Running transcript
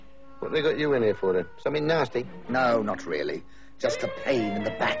What have they got you in here for then? Something nasty? No, not really. Just a pain in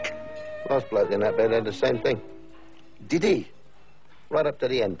the back. Last bloke in that bed had the same thing. Did he? Right up to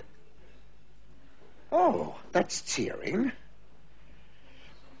the end. Oh, that's cheering.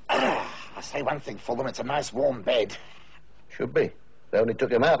 I'll say one thing for them. It's a nice warm bed. Should be. They only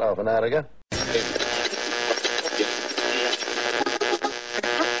took him out half an hour ago.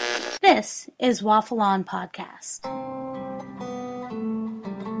 This is Waffle On Podcast.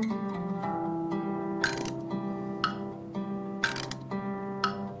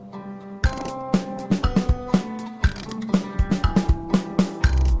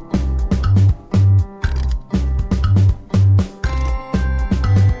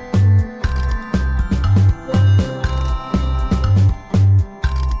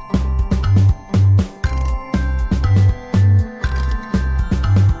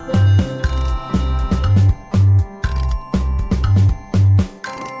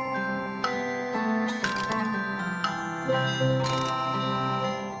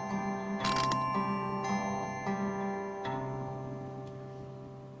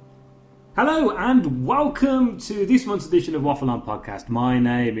 Hello and welcome to this month's edition of Waffle On Podcast. My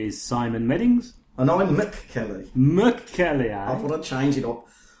name is Simon Meddings. And I'm Mick Kelly. Mick Kelly, eh? I thought I'd change it up.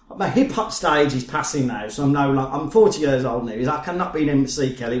 My hip-hop stage is passing now, so I'm 40 years old now. I cannot be an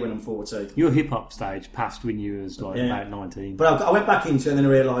MC Kelly when I'm 40. Your hip-hop stage passed when you was about 19. But I went back into it and then I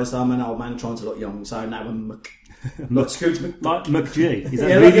realised I'm an old man trying to look young, so now I'm Mick. Look, Scrooge Mick. Like Mick G. Is that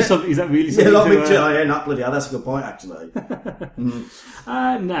Yeah, really like something? Is that really Yeah, something? like to, Mick G. Yeah, not bloody hell. That's a good point, actually.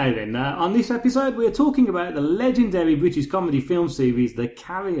 Now then, on this episode we're talking about the legendary British comedy film series, The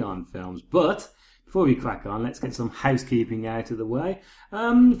Carry On Films. But before we crack on, let's get some housekeeping out of the way.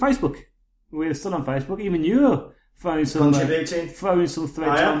 Facebook. We're still on Facebook. Even you're throwing some Contributing. Throwing some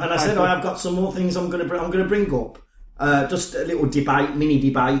threads I am, on and I Facebook. said I have got some more things I'm going to bring up. Just a little debate, mini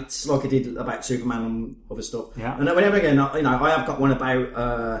debates, like I did about Superman and other stuff. Yeah. And whenever again, I have got one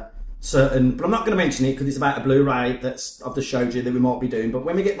about certain, but I'm not going to mention it because it's about a Blu-ray that's I've just showed you that we might be doing. But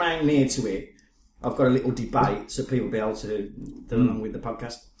when we get round near to it, I've got a little debate so people will be able to do along with the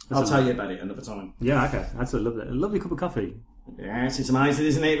podcast. I'll tell you about it another time. Yeah, okay. That's a lovely cup of coffee. Yes, it's amazing,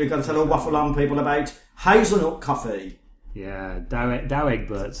 isn't it? We've got to tell all Waffle On people about hazelnut coffee. Yeah, Dow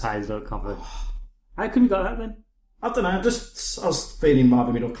Egbert's hazelnut coffee. How come you got that then? I don't know, I was feeling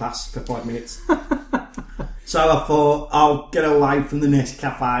rather middle class for 5 minutes. So I thought, I'll get away from the Nest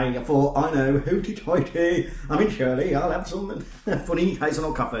Cafe. I thought, I know, hooty-toity. I'm in Shirley, I'll have some funny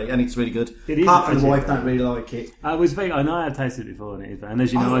hazelnut coffee, and it's really good. It is, Half of the actually. wife don't really like it. I know I've tasted it before, and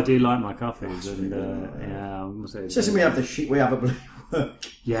as you know, I do like my coffees. And yeah, I must say, It's just we have the shit we have at Blue Work.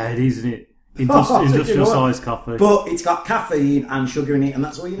 yeah, it is, isn't it? Industrial You know what? sized coffee. But it's got caffeine and sugar in it, and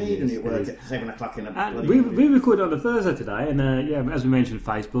that's all you need, It and is, it works it at 7 o'clock in the And bloody we recorded on a Thursday today, and yeah, as we mentioned,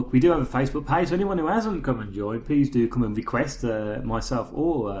 Facebook. We do have a Facebook page. So anyone who hasn't come and joined, please do come and request. Myself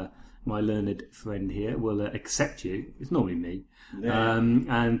or my learned friend here will accept you. It's normally me. Yeah.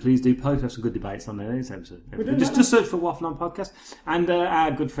 And please do post. Have some good debates on there. This episode. do Just search for Waffle On Podcast, and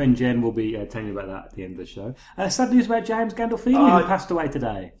our good friend Jen will be telling you about that at the end of the show. Sad news about James Gandolfini, who passed away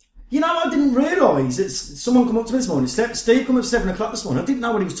today. You know, I didn't realise that someone come up to me this morning. Steve come up at 7 o'clock this morning. I didn't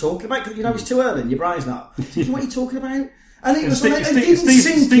know what he was talking about because, you know, it's too early and your brain's not. You know what are you talking about? And it was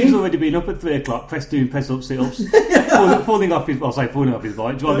Steve's already been up at 3 o'clock, doing press up, sit ups, falling off his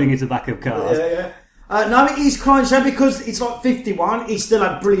bike, driving into the back of cars. Yeah. No, it is crying sad because it's like 51. He still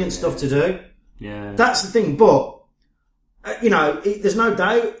had brilliant stuff to do. Yeah. That's the thing. But, you know, there's no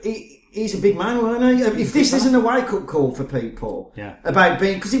doubt he's a big man, wasn't he? If this isn't a wake-up call for people about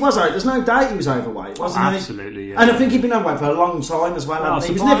being... Because he was overweight. There's no doubt he was overweight, wasn't he? Absolutely, yeah. And I think he'd been overweight for a long time as well.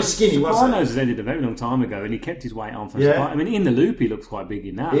 He was never skinny, was he? Sopranos has ended a very long time ago, and he kept his weight on for I mean, in The Loop, he looks quite big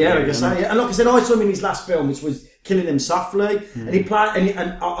in that. Yeah, like I say, and like I said, I saw him in his last film, which was Killing Them Softly, and he played,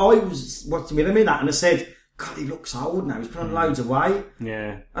 and I was watching with him in that, and I said, God, he looks old now. He's put on loads of weight.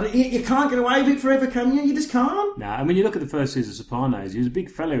 Yeah. And you can't get away with it forever, can you? You just can't. No, I mean, you look at the first season of Sopranos, he was a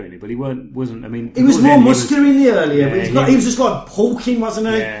big fella in it, but he wasn't, I mean... He was more muscular in the earlier, Yeah, he was just like hulking, wasn't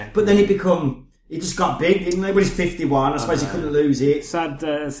he? Yeah. But then he just got big, didn't he? But he's 51, I suppose he couldn't lose it. Sad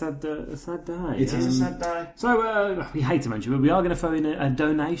day. It is a sad day. So, we hate to mention, but we are going to throw in a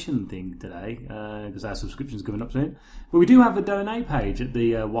donation thing today, because our subscription's coming up soon. But we do have a donate page at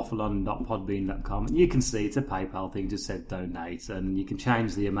the waffleon.podbean.com, and you can see it's a PayPal thing, just said donate, and you can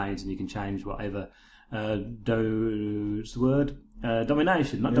change the amount, and you can change whatever, what's the word?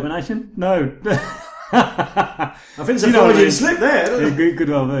 Domination, not domination? No. I think it's a You know what I Freudian mean? slip there. It could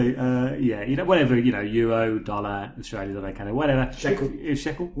well be. Whatever, Euro, dollar, Australian dollar, kind of whatever. Shekel.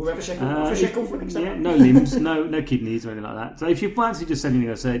 Shekel. Whatever shekel. For shekel for next Yeah, time. no limbs, no kidneys or anything like that. So if you fancy just sending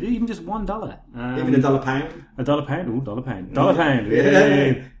us, even just $1. Even $1 pound. $1 pound? Ooh, $1 pound. $1 pound. Yeah.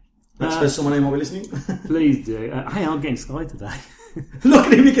 Yeah. That's for someone who might be listening. Please do. Hey, I'm getting Sky today. Look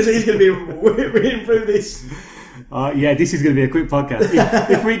at him because he's going to be reading through this. This is going to be a quick podcast.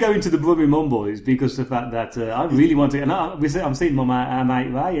 If we go into the Brummy Mumble, it's because of the fact that I really want to. And I'm seeing my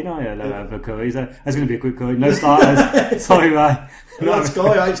mate Ray, for curries. That's going to be a quick curry. No starters. Sorry, Ray. That's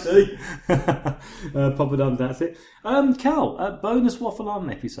Guy HD. Poppadoms, that's it. Cal, bonus Waffle On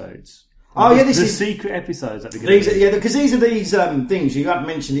episodes. Oh, yeah, the this is secret episodes that we're going these. to do. Yeah, because these are these things you have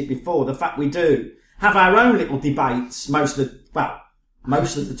mentioned it before. The fact we do have our own little debates most of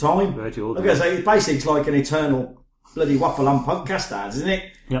the time. Virtual. Like I say, it's like an eternal bloody Waffle On podcast, ads, isn't it?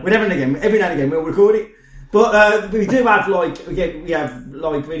 Yep. Every now and again we'll record it. But we do have we have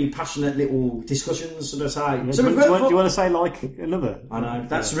really passionate little discussions, sort of say. Yeah, So do, we've you got, want to say like another? I know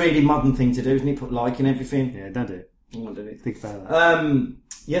that's a really modern thing to do, isn't it? Put like in everything. Yeah, don't do it. I won't do it. Think about that.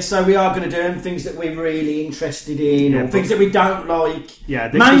 Yes, so we are going to do them, things that we're really interested in, Yeah, or things that we don't like. Yeah,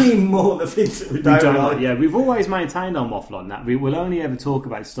 mainly more the things that we don't like. Yeah, we've always maintained on Waffle On that we will only ever talk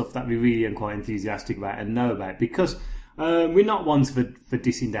about stuff that we really are quite enthusiastic about and know about, because we're not ones for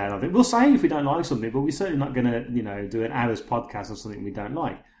dissing down on it. We'll say if we don't like something, but we're certainly not going to do an hour's podcast or something we don't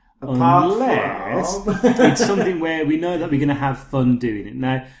like. Unless it's something where we know that we're going to have fun doing it.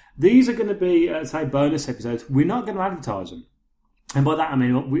 Now, these are going to be, say, bonus episodes. We're not going to advertise them. And by that I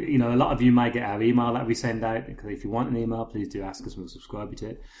mean, a lot of you may get our email that we send out. Because if you want an email, please do ask us. We'll subscribe you to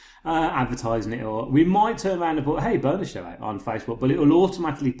it. Advertising it, or we might turn around and put, "Hey, bonus show" out on Facebook, but it will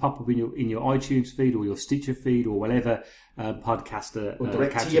automatically pop up in your iTunes feed or your Stitcher feed or whatever podcaster. Or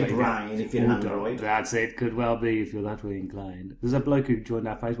direct to your brain if you're an Android. That's it. Could well be if you're that way inclined. There's a bloke who joined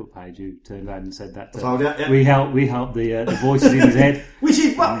our Facebook page who turned around and said that we help the voices in his head. Which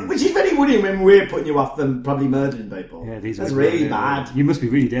is very wooden when we're putting you off them probably murdering people. Yeah, that's really bad. You must be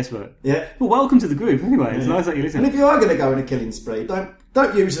really desperate. Yeah. Well, welcome to the group anyway. It's nice that you listen. And if you are going to go on a killing spree,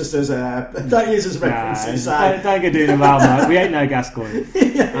 don't use us as references. Don't go doing it well, mate. We ain't no Gascoigne.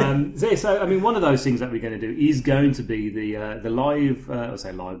 So I mean, one of those things that we're going to do is going to be the live.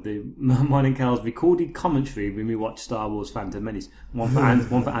 The mine and Cal's recorded commentary when we watch Star Wars: Phantom Menace. One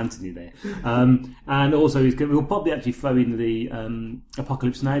for Anthony there, and also we'll probably actually throw in the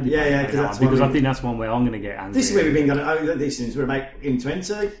Apocalypse Now. Because I think that's one where I'm going to get Anthony. This is where we've been going to these things. We're about in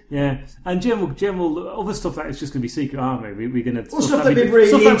 20. Yeah, and general other stuff that is just going to be secret, aren't we? We're going to stuff that we're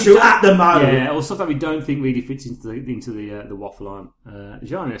really into at the moment. Yeah, or stuff that we don't think really fits into the Waffle On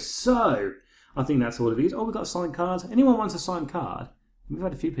genre. So I think that's all of these. Oh, we've got signed cards. Anyone wants a signed card? We've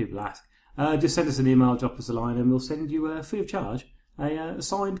had a few people ask. Just send us an email, drop us a line, and we'll send you free of charge a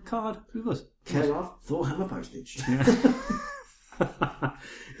signed card with us. Care of Thor Hammer postage.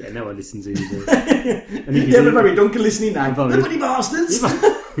 Yeah, no one listens either. Yeah, but very Duncan listening now. Nobody bastards.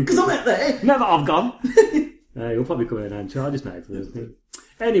 Because I'm out there. Now that I've gone. You'll probably come in and charge us now for this thing.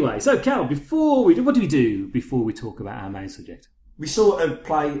 Anyway, so Cal, what do we do before we talk about our main subject? We sort of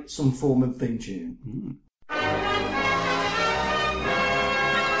play some form of theme tune.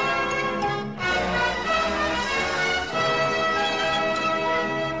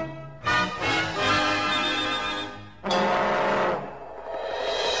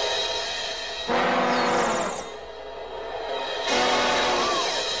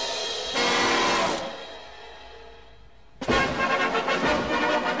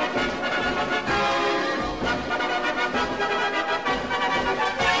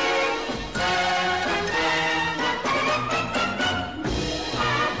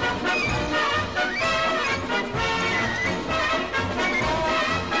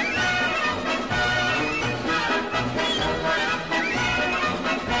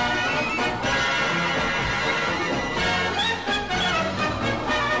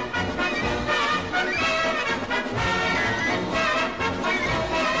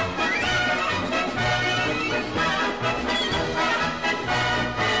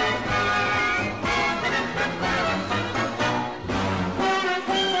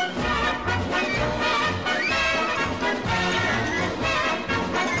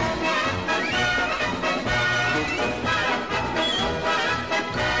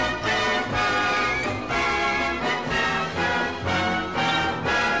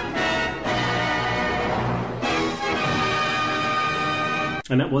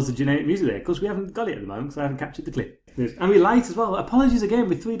 And that was the generic music there. Of course, we haven't got it at the moment because I haven't captured the clip. And we're late as well. Apologies again,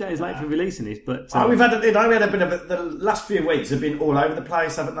 we're 3 days late for releasing this. But we've had a bit of the last few weeks have been all over the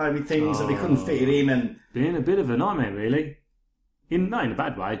place, haven't they? With things that we couldn't fit it in, and been a bit of a nightmare, really. Not in a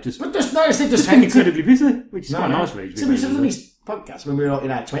bad way, just incredibly busy, which is quite nice, really. So we should have done this podcast when we were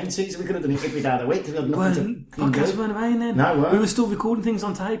in our 20s. We could have done it every day of the week because we had nothing to podcasts weren't around then. No, we were still recording things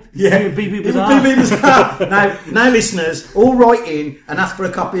on tape. Yeah, BB Bazaar. Now, listeners, all write in and ask for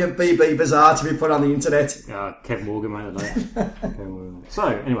a copy of BB Bazaar to be put on the internet. Kevin Morgan, mate. So,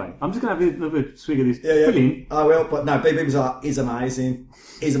 anyway, I'm just going to have another swig of this. Fill in. I will, but no, BB Bazaar is amazing.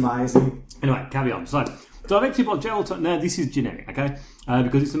 Anyway, carry on. So, directed by Gerald Thomas. Now, this is generic, okay?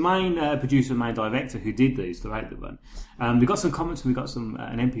 Because it's the main producer and main director who did these throughout the run. We got some comments and we got some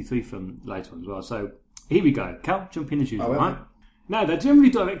an MP3 from later on as well. So, here we go. Cal, jump in as usual, right? Now, they're generally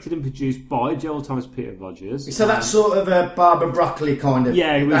directed and produced by Gerald Thomas, Peter Rogers. So that's sort of a Barbara Broccoli kind of.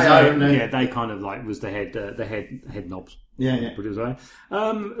 Yeah, it was. They kind of like was the head knobs. Yeah. Put it right.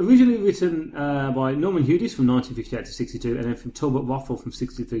 Originally written by Norman Hudis from 1958 to 62, and then from Talbot Rothwell from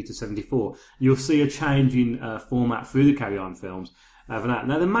 63 to 74. You'll see a change in format through the Carry On films.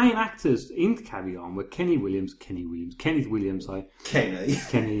 Now, the main actors in Carry On were Kenneth Williams. Kenny.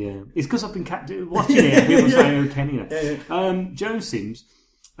 It's because I've been watching it and people saying, oh, Kenny. Joan Sims,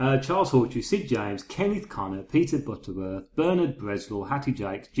 Charles Hawtrey, Sid James, Kenneth Connor, Peter Butterworth, Bernard Breslau, Hattie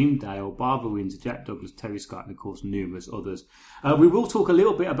Jakes, Jim Dale, Barbara Windsor, Jack Douglas, Terry Scott, and of course numerous others. We will talk a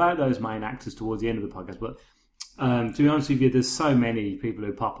little bit about those main actors towards the end of the podcast, but to be honest with you, there's so many people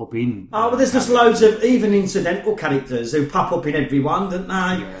who pop up in. But there's just loads of even incidental characters who pop up in every one, don't they?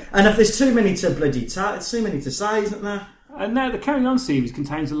 Yeah. And if there's too many to bloody it's too many to say, isn't there? And now the Carry On series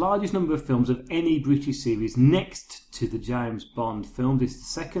contains the largest number of films of any British series next to the James Bond film. This is the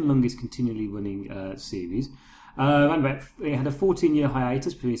second longest continually running series. It had a 14-year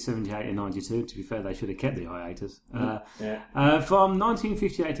hiatus between 78 and 92. To be fair, they should have kept the hiatus. From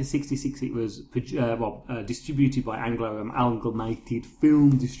 1958 to 66, it was distributed by Anglo Amalgamated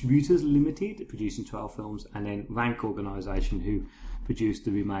Film Distributors Limited, producing 12 films, and then Rank Organisation, who produced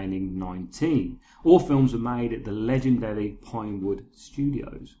the remaining 19. All films were made at the legendary Pinewood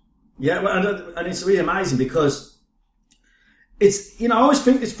Studios. Yeah, and it's really amazing because it's, I always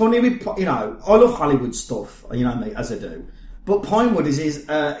think it's funny with, I love Hollywood stuff, me, as I do, but Pinewood is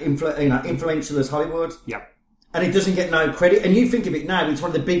influential as Hollywood. Yeah. And it doesn't get no credit. And you think of it now, it's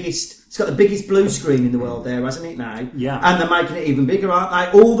one of the biggest, it's got the biggest blue screen in the world there, hasn't it now? Yeah. And they're making it even bigger,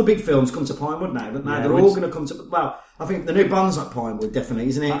 aren't they? All the big films come to Pinewood now, don't they? Yeah, they're all going to come to, I think the new Bond's at Pinewood, definitely,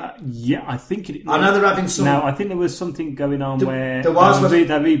 isn't it? I think it. I know they're having some. Now, I think there was something going on where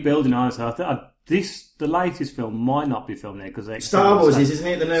they're rebuilding ours. The latest film might not be filmed there because Star Wars isn't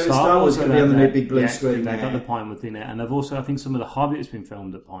it? The new Star Wars is going to be on the new big blue screen. They've got the Pinewood thing there, and they've also, I think, some of the Hobbit has been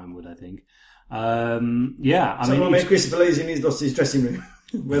filmed at Pinewood. I think. I mean, Christopher Lee's in his dressing room.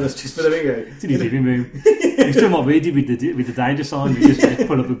 Well, that's just for the bingo. It's in his living room. He's doing what we did with the danger sign. We just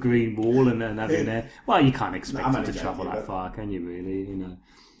put up a green wall and have it there. Well, you can't expect him to travel that far, can you? Really?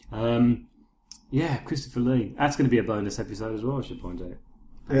 Christopher Lee. That's going to be a bonus episode as well, I should point out.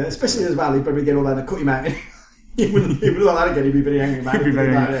 Yeah, especially as well, he'd probably get all that and cut him out. He wouldn't like that again. He'd be very angry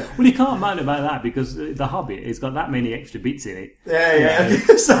about it. Well, you can't moan about that because The Hobbit has got that many extra bits in it. Yeah.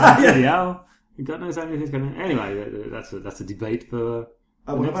 God knows how many things going on. Anyway, that's a debate for.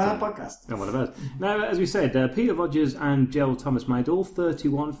 One of our podcasts. One of ours. Now, as we said, Peter Rogers and Gerald Thomas made all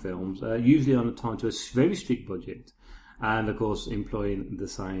 31 films, usually on a time to a very strict budget, and of course employing the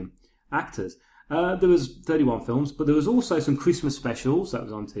same actors. There was 31 films, but there was also some Christmas specials that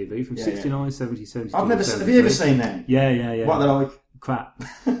was on TV from 69, 70, 72. I've never. Have you ever seen them? Yeah. What they're like? Crap.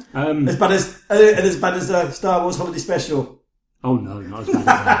 As bad as Star Wars Holiday Special. Oh no, not as bad as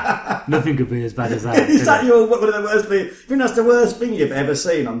that. Nothing could be as bad as that. Is that one of the worst things? I think that's the worst thing you've ever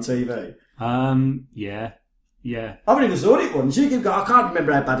seen on TV. Yeah. I haven't even saw it once. I can't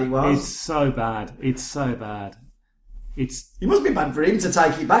remember how bad it was. It's so bad. It must be bad for him to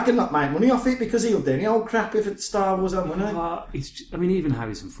take it back and not make money off it because he'll do any old crap if it's Star Wars on, wouldn't he? Even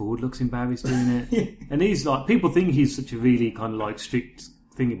Harrison Ford looks embarrassed doing it. And he's like, people think he's such a really kind of like strict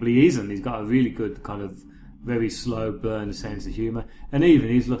thing, but he isn't. He's got a really good kind of very slow burn sense of humour, and even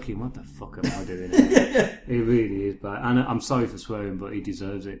he's looking, what the fuck am I doing here? He really is bad, and I'm sorry for swearing, but he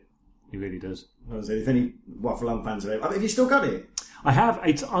deserves it. He really does. If any Waffle On fans are have you still got it? I have.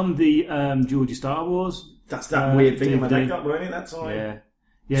 It's on the Georgie Star Wars. That's that weird thing my dad got, weren't it? That's all. Yeah.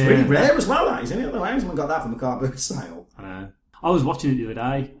 It's really rare as well, that, isn't it? Otherwise, someone got that from the car boot sale. I know. I was watching it the other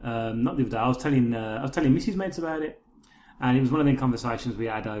day. Not the other day. I was telling Mrs. Meds about it, and it was one of them conversations we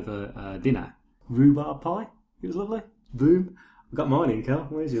had over dinner. Rhubarb pie. It was lovely. Boom. I've got mine in, Cal.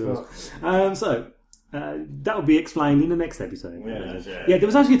 Where's yours? That will be explained in the next episode. Yeah, there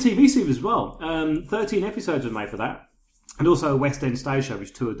was actually a TV series as well. 13 episodes were made for that. And also a West End stage show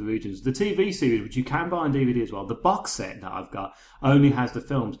which toured the regions. The TV series, which you can buy on DVD as well, the box set that I've got only has the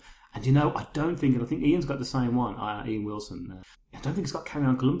films. And I think Ian's got the same one, Ian Wilson. I don't think it's got Carry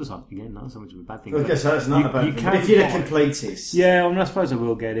On Columbus on. Again, not so much of a bad thing. Okay, so it's not a bad thing. But if you're a completist... Yeah, I suppose I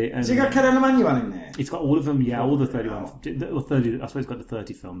will get it. And so you got Carry On Emmanuel in there? It's got all of them, all the 31. Or 30, I suppose it's got the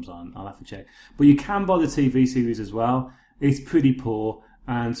 30 films on. I'll have to check. But you can buy the TV series as well. It's pretty poor.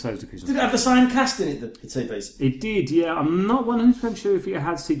 And so is the Christmas. Did it have the same cast in it, the TV? It did, yeah. I'm not 100% sure if it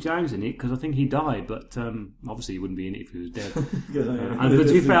had Sid James in it, because I think he died, but obviously he wouldn't be in it if he was dead. But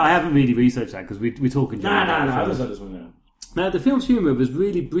to be fair, I haven't really researched that, because we're talking... No. Now, the film's humour was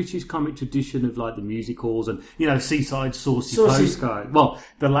really British comic tradition of like the musicals and, Seaside Saucy Postcard. Well,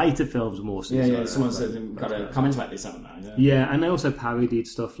 the later films were more Seaside. Yeah, someone's got a comment about this, haven't they? Yeah, and they also parodied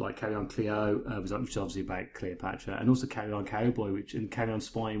stuff like Carry On Cleo, which is obviously about Cleopatra, and also Carry On Cowboy, and Carry On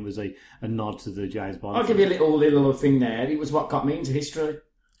Spying was a nod to the James Bond. I'll give you a little thing there. It was what got me into history.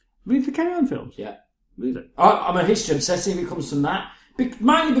 Really, the Carry On films? Yeah. Really? I'm a history obsessive. It comes from that.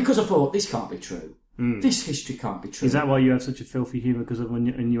 Mainly because I thought, this can't be true. This history can't be true. Is that why you have such a filthy humour, because of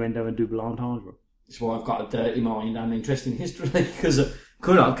innuendo and double entendre? That's why I've got a dirty mind and interest in history, because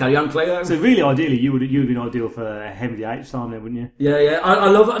could I Carry On Cleo? So really, ideally, you'd have been ideal for Henry VIII time then, wouldn't you? Yeah.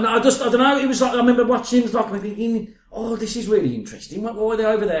 I love it. And I don't know, it was like, I remember watching the documentary thinking, oh, this is really interesting. What are they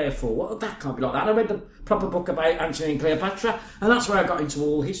over there for? What, that can't be like that. And I read the proper book about Antony and Cleopatra, and that's where I got into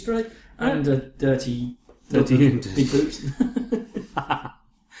all history and dirty big boots.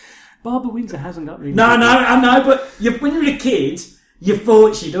 Barbara Windsor hasn't got really... No, I know, but when you're a kid, you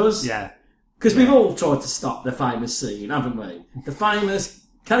thought she does. Yeah. Because we've all tried to stop the famous scene, haven't we? The famous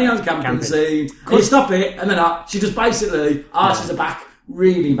Carry On camping scene. You stop it, and then she just basically arches her back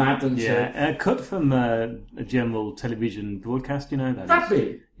really mad, doesn't she? Yeah, cut from a general television broadcast, That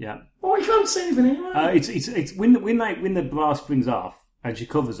bit? Yeah. Oh, you can't see anything anyway. It's when the bra springs off, and she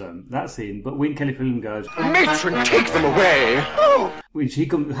covers them, that scene, but when Kelly Flynn goes, Matron, take them away! Oh. When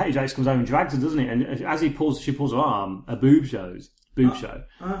Hattie Jacques comes over and drags her, doesn't it? And as she pulls her arm, a boob show.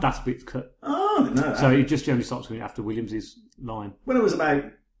 That's bit's cut. Oh, no. So it just generally stops after Williams' line. When I was about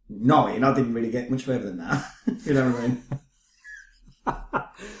 9, I didn't really get much further than that. If you know what I mean.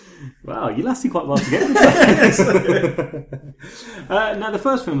 Wow, you lasted quite well to get to now, the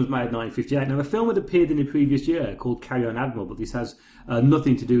first film was made in 1958. Now, a film had appeared in the previous year called Carry On Admiral, but this has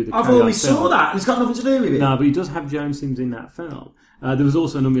nothing to do with the Carry On film. I've always saw that, and it's got nothing to do with it. No, but he does have Joan Sims in that film. There was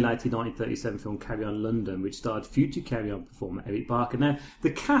also an unrelated 1937 film, Carry On London, which starred future Carry On performer Eric Barker. Now,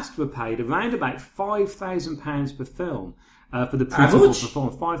 the cast were paid around about £5,000 per film. For the principal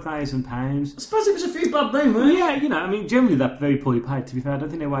performance, £5,000. I suppose it was a few bob then, weren't it? Yeah, generally they're very poorly paid. To be fair, I don't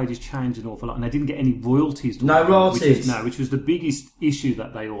think their wages changed an awful lot, and they didn't get any royalties. No royalties. Which was the biggest issue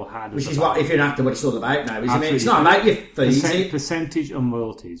that they all had. Which is what, if you're an actor, what it's all about now, isn't it? It's not about your fees. Percentage on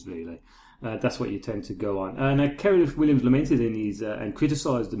royalties, really. That's what you tend to go on. Now, Kerry Williams lamented in these and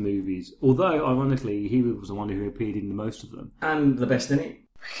criticised the movies, although, ironically, he was the one who appeared in the most of them. And the best in it.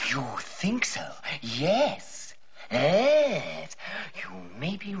 You think so? Yes. Yes, you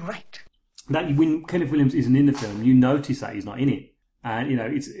may be right. That when Kenneth Williams isn't in the film, you notice that he's not in it, and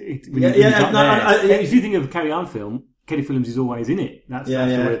if you think of a Carry On film, Kenneth Williams is always in it. That's the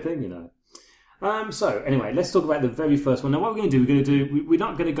weird thing, So anyway, let's talk about the very first one. Now, what we're going to do, we're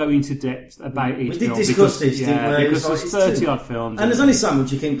not going to go into depth about each film. We did discuss this, didn't we? Because there's 30 odd films, and there's only some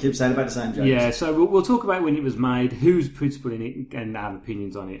which you keep saying about the same jokes. Yeah, so we'll talk about when it was made, who's principal in it, and have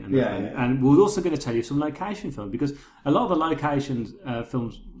opinions on it, and we're also going to tell you some location films, because a lot of the locations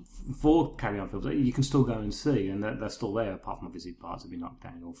films for Carry On films you can still go and see, and they're still there, apart from obviously parts have been knocked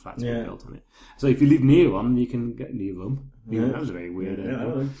down or flats been built on it. So if you live near one, you can get near them. That was very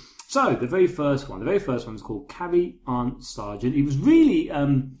weird. So, the very first one is called Carry On Sergeant. It was really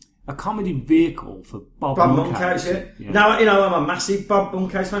a comedy vehicle for Bob Monkhouse. Yeah. Now, I'm a massive Bob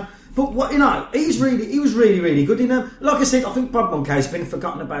Monkhouse fan. But, he was really, really good. Like I said, I think Bob Monkhouse has been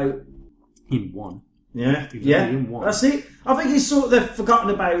forgotten about. In one. Yeah. That's it. I think he's sort of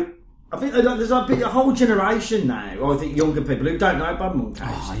forgotten about. I think there's a whole generation now, I think younger people, who don't know Bob Monkhouse.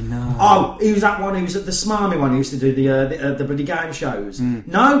 Oh, I know. Oh, he was that one, he was at the smarmy one, he used to do the bloody game shows.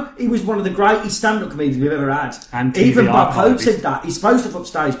 No, he was one of the greatest stand-up comedians we've ever had. And even Bob Hope said that. He's supposed to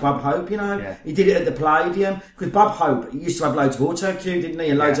upstage Bob Hope, Yeah. He did it at the Palladium, because Bob Hope used to have loads of auto-cue, didn't he?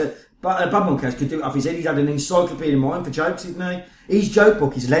 And loads of... But Bob Monkhouse could do it off his head. He's had an encyclopedic mind for jokes, didn't he? His joke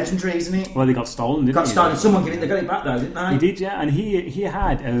book is legendary, isn't it? Well, they got stolen, didn't Got they? stolen. Someone they got it back though, didn't they? He did, yeah, and he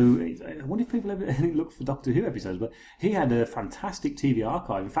had. I wonder if people ever look for Doctor Who episodes, but he had a fantastic TV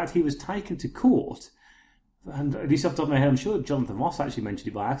archive. In fact, he was taken to court. And at least off the top of my head, I'm sure Jonathan Ross actually mentioned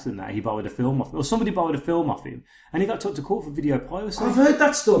it by accident that he borrowed a film off him, or somebody borrowed a film off him, and he got took to court for video piracy. I've heard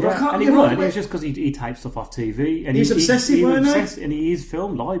that story, but I can't and remember. it was just because he taped stuff off TV, and He was obsessive, weren't he? And his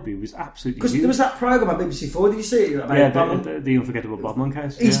film library was absolutely Because huge. there was that programme on BBC 4, did you see it? About Bob the unforgettable Bob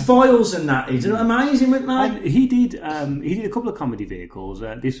Monkhouse. His files and that, isn't it amazing, weren't they? And he did a couple of comedy vehicles.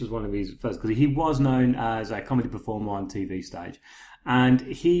 This was one of his first, because he was known as a comedy performer on TV stage. And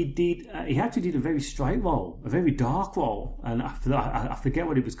he actually did a very straight role, a very dark role, and I forget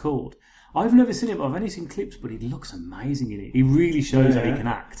what it was called. I've never seen it, but I've only seen clips. But he looks amazing in it. He really shows that he can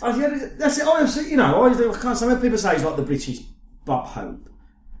act. That's it. I can't say when people say he's like the British Bob Hope.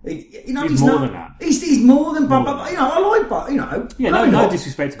 He's more than that. He's more than Bob. I like Bob. Yeah, no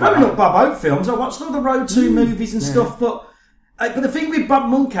disrespect to Bob. Growing up Bob Hope films, I watched all the Road 2 movies and stuff, but the thing with Bob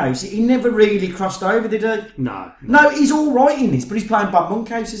Monkhouse, he never really crossed over, did he? No, he's all right in this, but he's playing Bob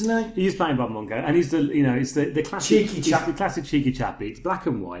Monkhouse, isn't he? He's playing Bob Monkhouse, and he's it's the classic cheeky chap. It's the classic cheeky chappy. It's black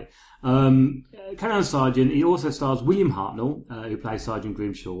and white. Carry-On Sergeant. He also stars William Hartnell, who plays Sergeant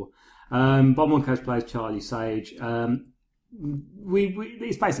Grimshaw. Bob Monkhouse plays Charlie Sage.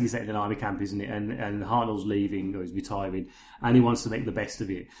 It's basically set in an army camp, isn't it? And Hartnell's leaving, or he's retiring, and he wants to make the best of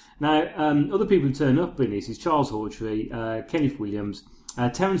it. Now, other people who turn up in this is Charles Hawtrey, Kenneth Williams,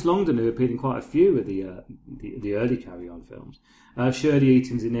 Terence Longdon, who appeared in quite a few of the early Carry-On films. Shirley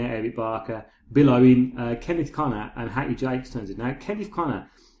Eaton's in there, Eric Barker, Bill Owen, Kenneth Connor, and Hattie Jakes turns in. Now, Kenneth Connor.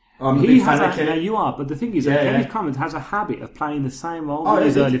 Now you are, but the thing is, Kenneth Connor has a habit of playing the same role in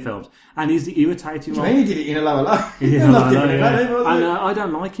his early films, and he's the irritating role. He did it in a lower life. And I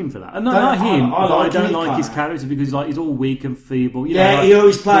don't like him for that. And not him, I don't like his character because he's all weak and feeble. He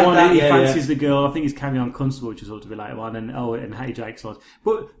always played that. He fancies the girl. I think it's Carry-On Constable, which is sort of later on, and Hattie Jakes was.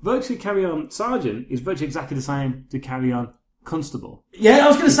 But virtually Carry-On Sergeant is virtually exactly the same to Carry-On Constable. Yeah, I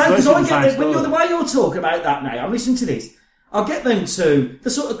was going to say, because I get the way you're talking about that now, I'm listening to this. I'll get them to they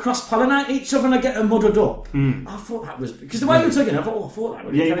sort of cross-pollinate each other and I get them muddled up. I thought that was... Because the way you're talking, I thought that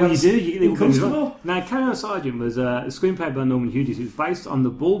would be well, you do. Constable. Now, Carry-On Sergeant was a screenplay by Norman Hughes. It was based on The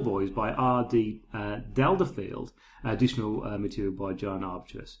Bull Boys by R.D. Delderfield, additional material by John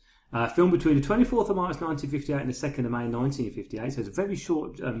Arbutus. Filmed between the 24th of March 1958 and the 2nd of May 1958, so it's a very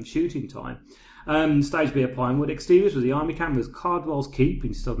short shooting time. Stage B at Pinewood. Exteriors was the army camp was Cardwell's Keep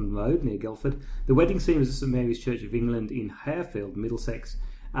in Southern Road near Guildford. The wedding scene was at St Mary's Church of England in Harefield, Middlesex,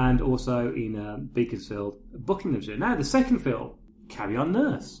 and also in Beaconsfield, Buckinghamshire. Now, the second film, Carry-On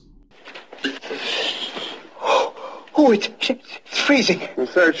Nurse. Oh, it's freezing. And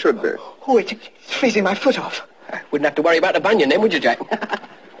so it should be. Oh, it's freezing my foot off. Wouldn't have to worry about the bunion then, would you, Jack?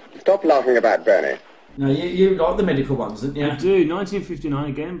 Stop laughing about Bernie. No, you like the medical ones, didn't you? I do. 1959,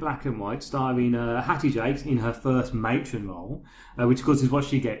 again, black and white, starring Hattie Jakes in her first matron role, which of course is what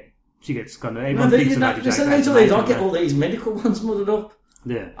she gets kind of... Everyone thinks of Hattie Jakes. I get all these medical ones muddled up.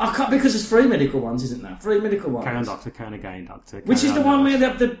 Yeah. I can't, because there's 3 medical ones, isn't there? 3 medical ones. Carry-On Doctor, Carry-On Again Doctor. Which is the one where they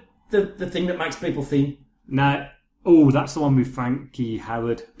have the thing that makes people thin. Now... Oh, that's the one with Frankie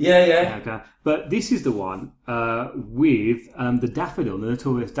Howard. Yeah. Okay. But this is the one with the Daffodil, the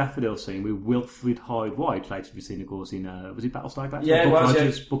notorious Daffodil scene with Wilfrid Hyde-White, later to be seen, of course, in was it Battlestar Galactica? Yeah,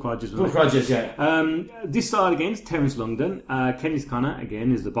 Buck Rogers. Buck Rogers, yeah. This starred against Terence Longdon, Kenneth Connor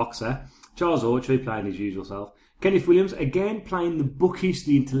again is the boxer, Charles Hawtrey playing his usual self, Kenneth Williams again playing the bookish,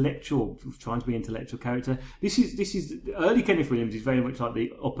 the intellectual, trying to be intellectual character. This is early Kenneth Williams is very much like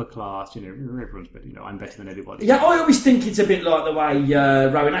the upper class. Everyone's better. I'm better than everybody. Yeah, I always think it's a bit like the way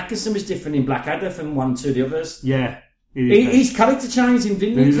Rowan Atkinson was different in Blackadder from one to the others. Yeah. His character changed him,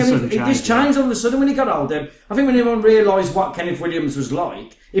 didn't he? It just changed all of a sudden when he got older. I think when everyone realised what Kenneth Williams was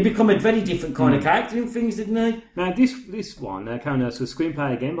like, he became a very different kind of character in things, didn't he? Now, this one, Carry-On Nurse, was a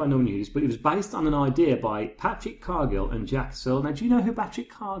screenplay again by Norman Hughes, but it was based on an idea by Patrick Cargill and Jack Searle. Now, do you know who Patrick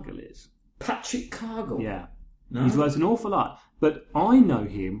Cargill is? Patrick Cargill? Yeah. No. He's worked an awful lot. But I know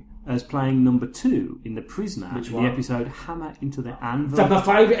him as playing number 2 in The Prisoner, in the episode Hammer into the Anvil. That's my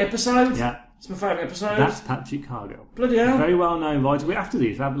favourite episode. Yeah. It's my favourite episode. That's Patrick Cargill. Bloody hell. Very well known writer. After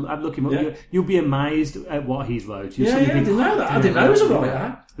this, have look him up. Yeah. You'll be amazed at what he's wrote. I didn't know that. I didn't know he was a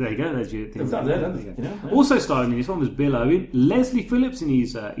writer. There you go. There's your thing. Yeah. Also starring in this one was Bill Owen, Leslie Phillips in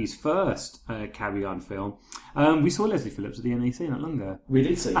his first Carry-On film. We saw Leslie Phillips at the NEC not long ago. We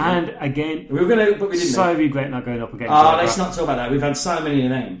did see. And again, we were going to, but we didn't. So regret not going up against. Oh, let's not talk about that. We've had so many of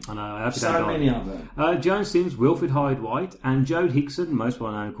them. I know. I have so many of them. Joan Sims, Wilfrid Hyde-White, and Jode Hickson, most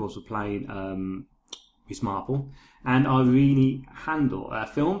well known, of course, for playing Miss Marple. and Irene Handel.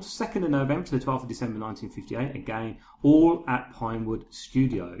 Filmed 2nd of November to the 12th of December 1958, again, all at Pinewood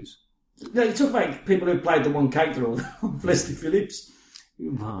Studios. Yeah, you talk about people who played the one character, Leslie Phillips.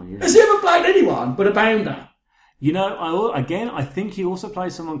 Well, yeah. Has he ever played anyone but a bounder? You know, I think he also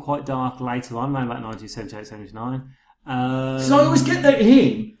played someone quite dark later on, around about 1978-79. So I always get that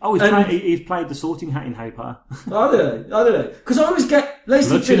him. Oh, he's played the Sorting Hat in Harry Potter. I don't know. Because I always get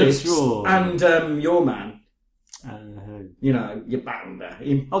Leslie Phillips Straw. and your man. You know, your bounder.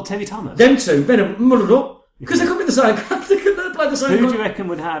 Him. Oh, Terry Thomas. Them two, then muddled up. Because they could be the same. They could play the same. Who do you reckon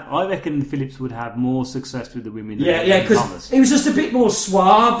would have? I reckon Phillips would have more success with the women than because Thomas. he was just a bit more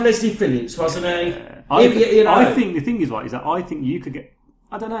suave, Leslie Phillips, wasn't he? I think the thing is right is that I think you could get.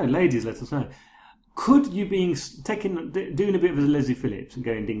 I don't know, ladies, let us know. Could you doing a bit of a Leslie Phillips and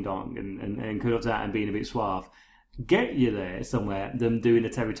going ding dong and coming up to that and being a bit suave, get you there somewhere? Them doing a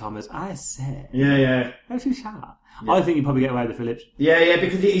Terry Thomas, I said, that's too sharp. Yeah. I think you probably get away with the Phillips. Yeah,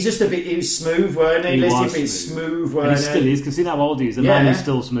 because he's just a bit. He was smooth, weren't he? Leslie Phillips smooth, weren't he? He still is. Considering how old he is, the man is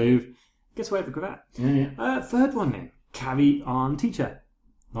still smooth. Gets away with the cravat. Yeah. Third one then, Carry On Teacher.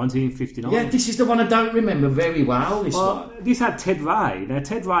 1959. Yeah, this is the one I don't remember very well. This had Ted Ray. Now,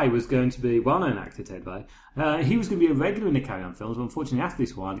 Ted Ray was going to be well-known actor, Ted Ray. He was going to be a regular in the Carry On films, but unfortunately after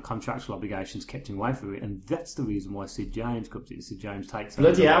this one, contractual obligations kept him away from it, and that's the reason why Sid James comes in. Sid James takes over.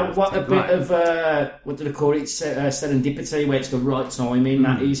 Bloody hell, what a bit of, what do they call it, serendipity, where it's the right timing,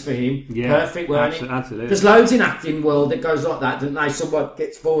 that is for him. Yeah, perfect, weren't it? Absolutely. There's loads in acting world that goes like that, doesn't they? Someone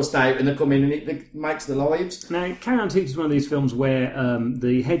gets forced out and they come in and it makes the lives. Now, Carry On Teacher is one of these films where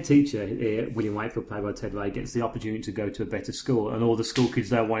the head teacher, William Wakefield, played by Ted Ray, gets the opportunity to go to a better school, and all the school kids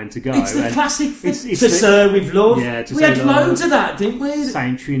don't want him to go. It's the classic thing. To serve with love. Yeah, we had loads of that, didn't we?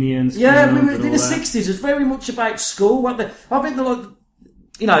 St. Trinian's. Yeah, we were in the 60s. It was very much about school. I think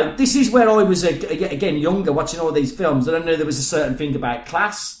this is where I was again younger, watching all these films, and I knew there was a certain thing about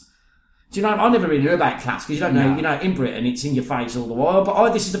class. Do you know? I never really knew about class because you don't know. No. You know, in Britain, it's in your face all the while.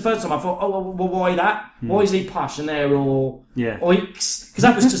 But this is the first time I thought, well, why that? Why is he posh and they're all oiks? Because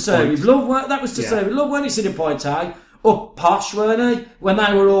that was to serve with love. That was to serve with love, weren't it? Sidney Poitier. Up posh, weren't they? When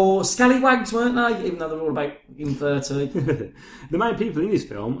they were all scallywags, weren't they? Even though they were all about inverted. The main people in this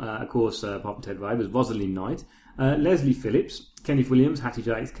film, of course, apart from Ted Ray, was Rosalind Knight, Leslie Phillips, Kenneth Williams, Hattie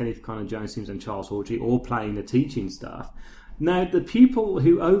Jakes, Kenneth Connor, Joan Sims, and Charles Hawtrey, all playing the teaching staff. Now, the people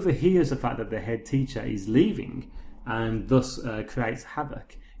who overhears the fact that the head teacher is leaving and thus creates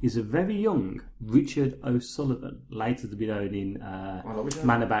havoc is a very young Richard O'Sullivan, later to be known in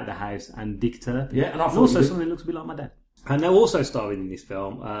Man About the House and Dick Turpin. Yeah, and also someone who looks a bit like my dad. And now also starring in this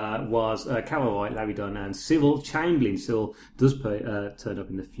film was Carol White, Larry Dunn, and Cyril Chamberlain. Cyril does turn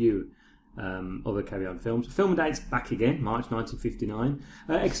up in a few other Carry On films. Film dates back again, March 1959.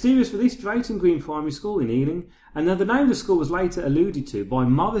 Exteriors for this, Drayton Green Primary School in Ealing. And now the name of the school was later alluded to by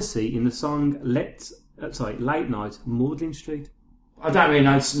Morrissey in the song Late Night, Magdalen Street. I don't really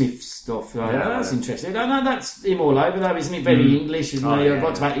know Smith's stuff. That's interesting. I know that's him all over though, isn't it? Very English, isn't he? I've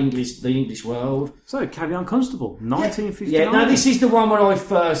got about the English world. So, Carry On Constable, 1959. Yeah, no, this is the one where I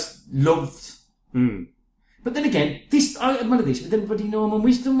first loved. But then again, one of these, but then Buddy Norman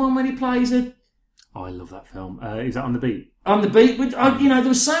Wisdom one when he plays it. Oh, I love that film. Is that On the Beat? On the Beat, there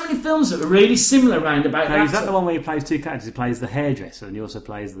were so many films that were really similar around about that. Is that the one where he plays two characters? He plays the hairdresser and he also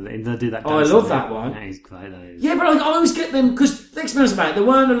plays and they do that. I love that one. Yeah, he's great. Yeah, but I always get them because the experience about it, there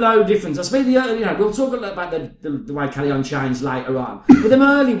weren't a load of difference. I suppose we'll talk about the way Carry On changed later on. But them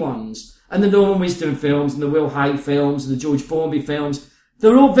early ones and the Norman Wisdom films and the Will Hay films and the George Formby films,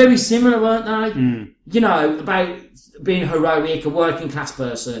 they're all very similar, weren't they? About being heroic, a working class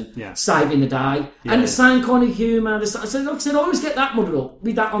person, saving the day, and the same kind of humour. So, like I said, I always get that muddled up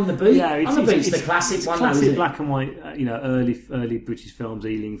with that On the Beat. Yeah, On the Beat's the classic one. Classic black and white, early British films,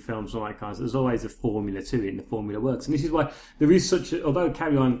 Ealing films, all that kind of stuff. There's always a formula to it, and the formula works. And this is why there is although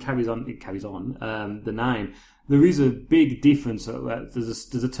Carry On carries on, the name. There is a big difference.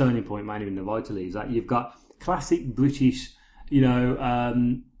 There's a turning point, mainly in the Vital Leaves. That you've got classic British,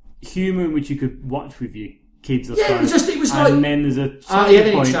 humour in which you could watch with your kids. It was like, and then there's a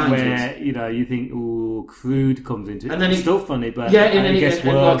point where you think, "Oh, crude" comes into it. And then it's still funny, but and then it gets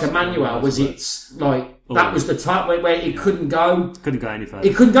worse. Like Emmanuel was that was the type where it couldn't go any further.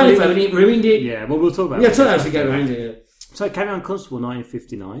 It couldn't go any further, and it ruined it. Yeah, well, we'll talk about. Yeah, as we get around it. So, Carry On Constable,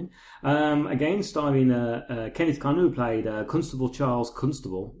 1959. Again, starring Kenneth Connor, who played Constable Charles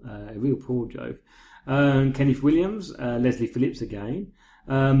Constable, a real poor joke. Kenneth Williams, Leslie Phillips again,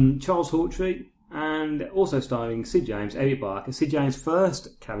 Charles Hawtrey, and also starring Sid James, Eric Barker. Sid James'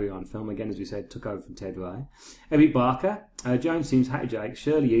 first Carry On film, again, as we said, took over from Ted Ray. Eric Barker, Joan Sims, Hattie Jakes,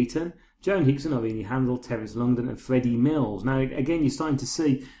 Shirley Eaton, Joan Hickson, Irene Handel, Terence Longdon and Freddie Mills. Now, again, you're starting to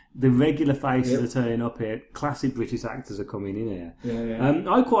see the regular faces are turning up here. Classic British actors are coming in here.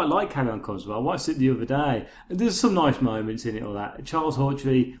 I quite like Carry On Comes Well. I watched it the other day. There's some nice moments in it, all that. Charles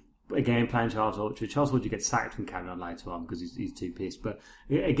Hawtrey, again, playing Charles Hawtrey. Charles Hawtrey gets sacked from Carry On later on because he's too pissed. But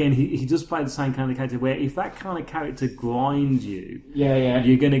again, he does play the same kind of character where if that kind of character grinds you,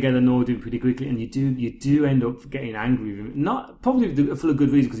 you're going to get annoyed with him pretty quickly, and you do end up getting angry with him. Not probably for a good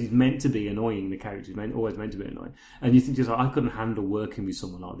reason, because he's meant to be annoying. The character's always meant to be annoying, and you think just like, I couldn't handle working with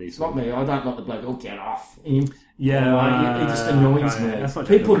someone like this. Not me. I don't like the bloke. Oh, get off him. Yeah, he just annoys me.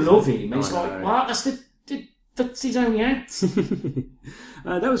 People love him. It's like, what? That's his only act.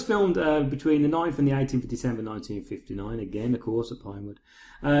 That was filmed between the 9th and the 18th of December 1959, again, of course, at Pinewood.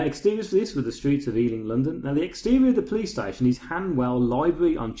 Exteriors for this were the streets of Ealing, London. Now, the exterior of the police station is Hanwell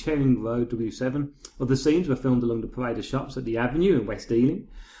Library on Charing Road, W7. Other scenes were filmed along the parade of shops at the Avenue in West Ealing.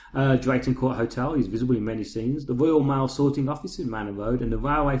 Drayton Court Hotel is visible in many scenes. The Royal Mail Sorting Office in Manor Road and the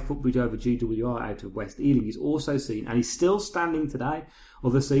railway footbridge over GWR out of West Ealing is also seen and is still standing today.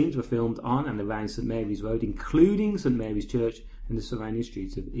 Other scenes were filmed on and around St Mary's Road, including St Mary's Church and the surrounding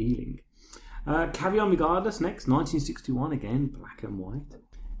streets of Ealing. Carry On Regardless next, 1961, again, black and white.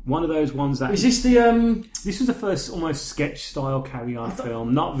 One of those ones that... Is this the... This was the first almost sketch-style Carry On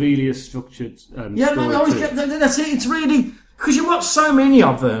film, not really a structured story. That's it. It's really... Because you watch so many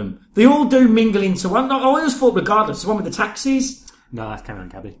of them, they all do mingle into one. I always thought Regardless, the one with the taxis. No, that's Carry On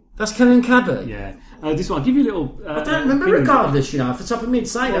Cabby. That's Carry On Cabby? Yeah. This one, I'll give you a little... I don't remember Regardless, off the top of me to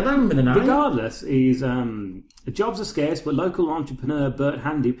say. I don't remember the name. Regardless is... jobs are scarce, but local entrepreneur Bert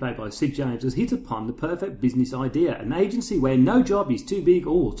Handy, played by Sid James, has hit upon the perfect business idea. An agency where no job is too big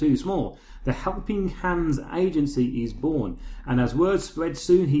or too small. The Helping Hands Agency is born, and as word spreads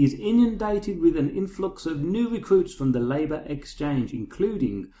soon, he is inundated with an influx of new recruits from the Labour Exchange,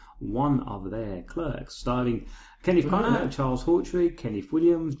 including one of their clerks, starring Kenneth Connor, Charles Hawtrey, Kenneth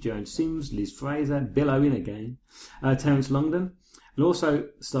Williams, Joan Sims, Liz Fraser, Bill Owen again, Terence Longdon, and also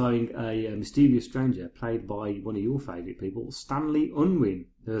starring a mysterious stranger played by one of your favourite people, Stanley Unwin.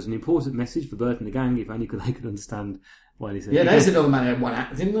 There's an important message for Bert and the gang, if only they could understand what he said. Yeah, there's another man who had one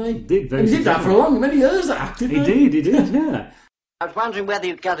act, didn't he? He did that for many years, that act, didn't he? He did, yeah. I was wondering whether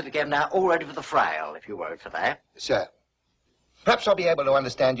you'd gathered again now, all ready for the frail, if you were for that. Sir, perhaps I'll be able to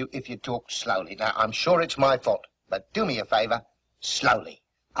understand you if you talk slowly. Now, I'm sure it's my fault, but do me a favour, slowly.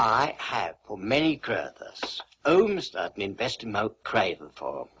 I have, for many Crothers, homestead an investment craven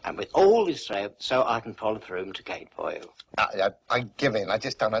for, and with all this so I can follow through to Kate for you. I give in. I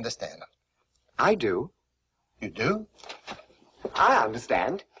just don't understand. I do. You do? I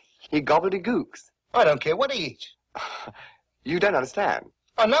understand. He gobbledygooks. I don't care what he eats. You don't understand.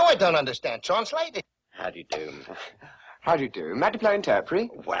 Oh, no, I don't understand. Translate it. How do you do? How do you do? Matiplo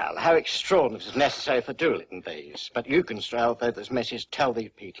interpret? Well, how extraordinary it is necessary for Doolittle these. But you can stroll through this message, tell these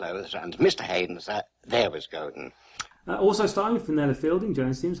Petlows and Mr. Hayden's that there was Godin. Also starring Fenella Fielding,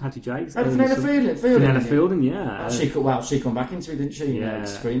 Joan Sims, Hattie Jakes. Fenella Fielding? Fenella Fielding, yeah. She come back into it, didn't she? Yeah.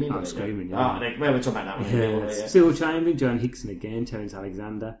 Screaming. Screaming, yeah. We're talking about that one. Yeah. Cyril Chamberlain, Joan Hickson again, Terence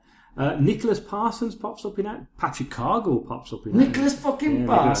Alexander. Nicholas Parsons pops up in that. Patrick Cargill pops up in that. Nicholas fucking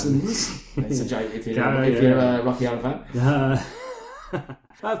Parsons. It's a joke if you're a Rocky Horror fan.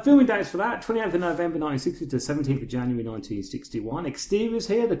 Filming dates for that, 28th of November 1960 to 17th of January 1961. Exteriors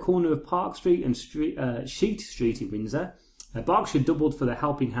here, the corner of Park Street and Sheet Street in Windsor. Berkshire doubled for the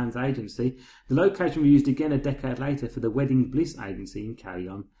Helping Hands Agency. The location was used again a decade later for the Wedding Bliss Agency in Carry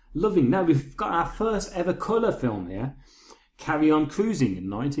On Loving. Now we've got our first ever colour film here, Carry On Cruising in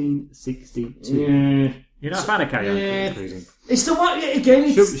 1962. Yeah. You're not a fan of Carry On Cruising? It's the one,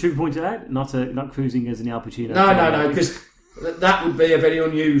 again, Should we point it out? Not cruising as an Al Pacino. No, because that would be a very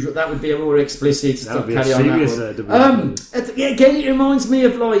unusual. That would be a more explicit. That would be Carry a serious. On again, it reminds me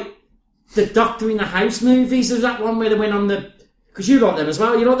of like the Doctor in the House movies. There's that one where they went on the. Because you like them as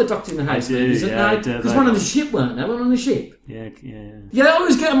well. You like the Doctor in the House movies, isn't they? Because one on the ship, weren't they? One on the ship. Yeah. Yeah, I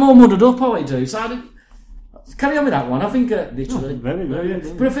always get them all muddled up. I do. So carry on with that one. I think literally. Very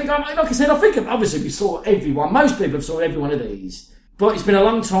good. But I think, like I said, obviously we saw everyone. Most people have saw every one of these. But it's been a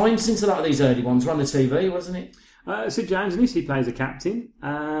long time since a lot of these early ones were on the TV, wasn't it? Sid James in this, he plays a captain,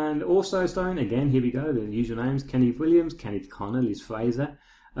 and also starring, again, here we go, the usual names, Kenneth Williams, Kenneth Connor, Liz Fraser.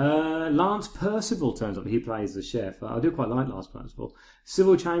 Lance Percival turns up, he plays the chef. I do quite like Lance Percival.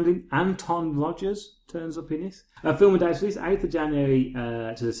 Cyril Chamberlain, Anton Rogers turns up in this. Filming dates for this, 8th of January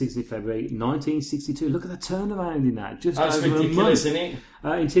to the 16th of February 1962. Look at the turnaround in that. That's ridiculous, isn't it?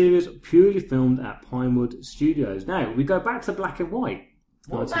 Interiors purely filmed at Pinewood Studios. Now, we go back to black and white.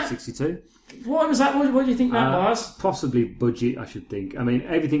 1962. What was that? What do you think that was? Possibly budget, I should think. I mean,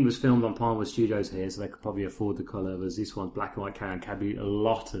 everything was filmed on Pinewood Studios here, so they could probably afford the colour. Whereas this one's black and white, Carry On Cabby, a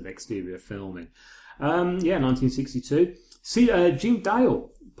lot of exterior filming. 1962. See, Jim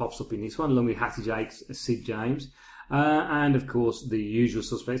Dale pops up in this one, along with Hattie Jakes, Sid James. And, of course, the usual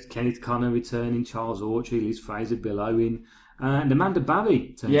suspects, Kenneth Connor returning, Charles Autry, Liz Fraser, Bill Owen, and Amanda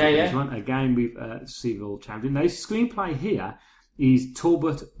Barry turns up in this one, again with Cyril Champion. Now, his screenplay here is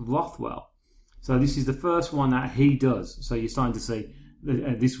Talbot Rothwell. So this is the first one that he does. So you're starting to see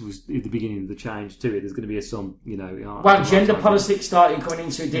this was the beginning of the change to it. There's going to be some, gender politics starting coming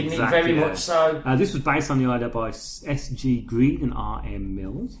into it, didn't it? Very much so. This was based on the idea by S.G. Green and R.M.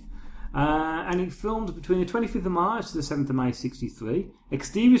 Mills. And it filmed between the 25th of March to the 7th of May 63.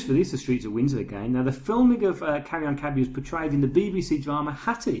 Exteriors for this, the streets of Windsor again. Now, the filming of Carry On Cabby was portrayed in the BBC drama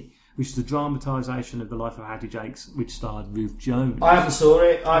Hattie, which is the dramatisation of the life of Hattie Jakes, which starred Ruth Jones. I haven't saw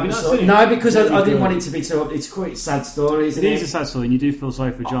it. No, because I didn't want it to be too... It's quite a sad story, isn't it? It is a sad story, and you do feel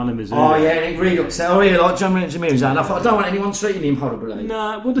sorry for John Le Mesurier. Oh, yeah, and it really upset. I really like John Le Mesurier, and I thought, I don't want anyone treating him horribly.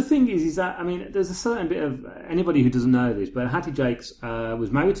 No, well, the thing is that, I mean, there's a certain bit of... Anybody who doesn't know this, but Hattie Jakes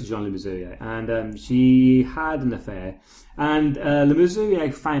was married to John Le Mesurier, and she had an affair, and Le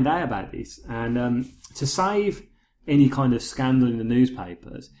Mesurier found out about this, and to save any kind of scandal in the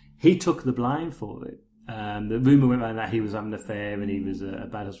newspapers, he took the blame for it. The rumour went around that he was having an affair and he was a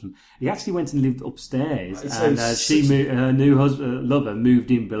bad husband. He actually went and lived upstairs, and her new lover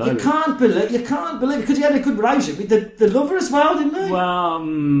moved in below. You can't believe because he had a good relationship with the lover as well, didn't he? Well,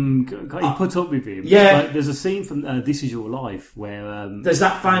 he put up with him. Yeah, there's a scene from This Is Your Life where there's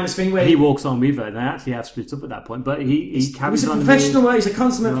that famous thing where he walks on with her, and they actually have split up at that point. But he carries on. He's a professional. He's a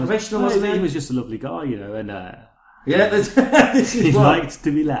consummate professional, wasn't he? He was just a lovely guy, and. Yeah, this is he liked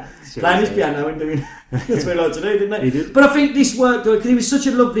to be laughed. Playing his piano and doing that's what he liked to do, didn't he? He did. But I think this worked good because he was such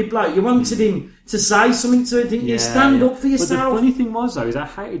a lovely bloke. You wanted him to say something to him, didn't you? Stand up for yourself. But the funny thing was, though, is that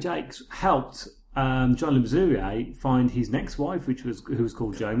Hattie Jakes helped John Le Mesurier find his next wife, who was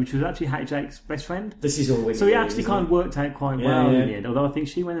called Joan, which was actually Hattie Jakes' best friend. This is always so he actually kind of worked out quite well in the end. Although I think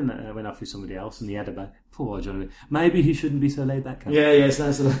she went off with somebody else, and he had about poor John. Maybe he shouldn't be so laid back. It's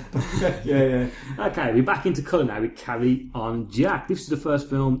nice to laid back. Yeah. Okay, we're back into colour now. We Carry On Jack. This is the first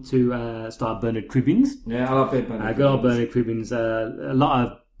film to star Bernard Cribbins. Yeah, I love Bernard Cribbins. Good old Bernard Cribbins. A lot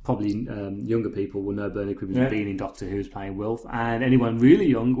of probably younger people will know Bernard Cribbins being in Doctor Who, playing Wilf, and anyone really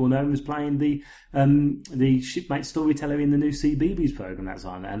young will know him as playing the shipmate storyteller in the new CBeebies programme that's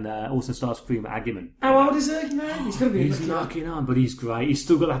on, and also stars Freema Agyeman. How old is he? No, he's knocking on, but he's great. He's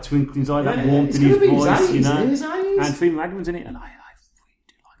still got that twinkle in his eye, that warmth in his voice, his and Freema Agyeman's in it, and I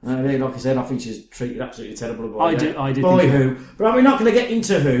really like I said, I think she's treated absolutely terrible by I did Boy Who. But we're not going to get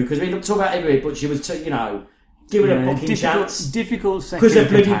into Who because we talk about every but she was give it a fucking chance. Difficult second. Because of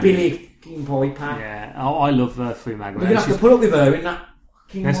bloody Billy fucking Piper. Yeah, I love Freema Agyeman. We're going to have to put up with her in that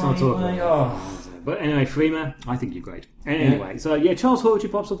fucking Let's not talk about that. But anyway, Freema, I think you're great. Anyway, so Charles Hawtrey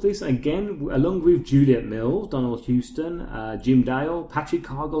pops up this again, along with Juliet Mills, Donald Houston, Jim Dale, Patrick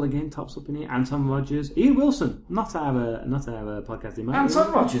Cargill again tops up in here, Anton Rogers, Ian Wilson, not our podcasting mate.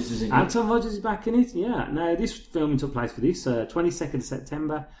 Anton Rogers is in it. Anton Rogers is back in it, yeah. Now, this filming took place for this, 22nd of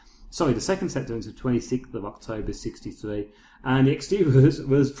September. Sorry, the 2nd September to 26th of October 63. And the exterior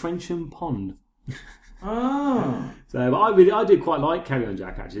was Frensham Pond. Oh. So I do quite like Carry On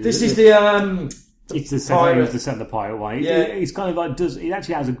Jack, actually. This is the... It's the set the pirate one. Yeah. It's kind of like it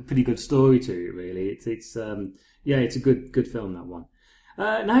actually has a pretty good story to it, really. It's a good film, that one.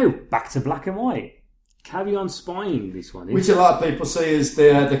 Now, back to black and white. Carry On Spying, this one. Which a lot of people see as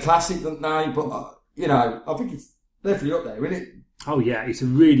the classic now, but, I think it's definitely up there, isn't it? Oh yeah, it's a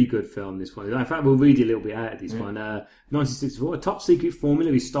really good film, this one. In fact, we'll read you a little bit out of this one. 1964, a top-secret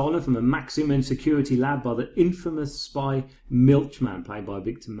formula is stolen from a maximum security lab by the infamous spy Milchman, played by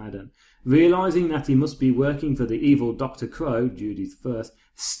Victor Madden. Realising that he must be working for the evil Dr. Crow, Judith First,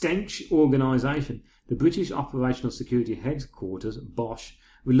 stench organisation, the British Operational Security Headquarters, Bosch,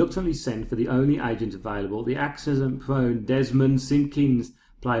 reluctantly sent for the only agent available, the accident-prone Desmond Simpkins,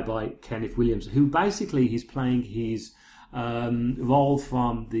 played by Kenneth Williams, who basically is playing his... role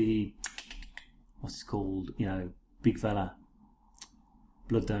from the what's it called? Big fella,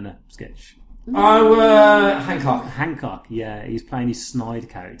 blood donor sketch. Hancock. Yeah, he's playing his Snide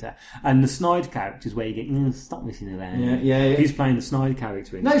character, and the Snide character is where you get stop messing around. Yeah. He's playing the Snide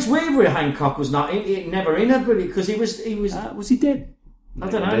character. No, it's weird where Hancock was not never in it, really, because he was. Was he dead? I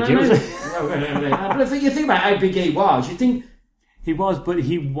don't know. No. But if you think about how big he was, you think. He was, but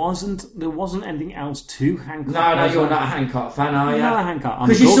he wasn't. There wasn't anything else to Hancock. No, you're not a Hancock fan, are you? I'm not a Hancock.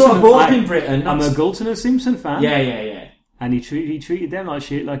 Because you sort of brought up in Britain. I'm a Galton and Simpson fan. Yeah. And he treated them like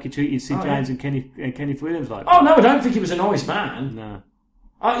shit, like he treated Sid James and Kenneth Williams like. Oh no, I don't think he was a nice man. No.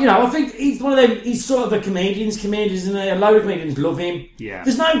 I think he's one of them. He's sort of a comedians, isn't he? A load of comedians love him. Yeah.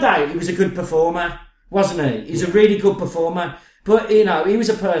 There's no doubt he was a good performer, wasn't he? He's a really good performer. But, he was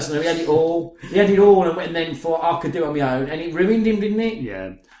a person who had it all. He had it all and then thought, I could do it on my own. And it ruined him, didn't it?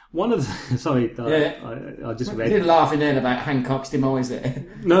 Yeah. One of the... Sorry, I just read... You did laughing then about Hancock's demise there.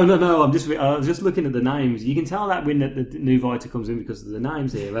 No. I was just looking at the names. You can tell that when the new writer comes in because of the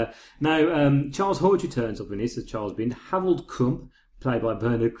names here. Now, Charles Hawtrey turns up in this as Charles Bind. Harold Crump, played by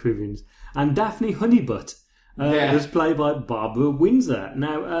Bernard Cribbins. And Daphne Honeybutt, was played by Barbara Windsor.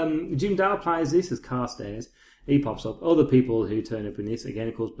 Now, Jim Dale plays this as Carstairs. He pops up. Other people who turn up in this, again,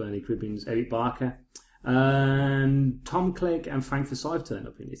 of course, Bernie Cribbins, Eric Barker, and Tom Clegg and Frank Forsyth turn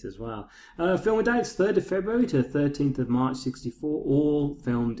up in this as well. Filming dates 3rd of February to 13th of March 64, all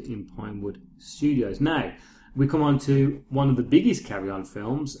filmed in Pinewood Studios. Now, we come on to one of the biggest Carry On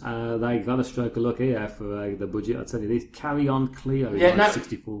films. They got a stroke of luck here for the budget, I'll tell you this. Carry On Cleo in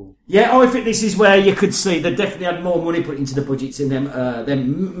 64. Yeah, I think this is where you could see they definitely had more money put into the budgets in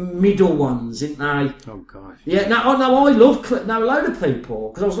them middle ones, didn't they? Oh, gosh. Yeah, now I love... Now, a load of people...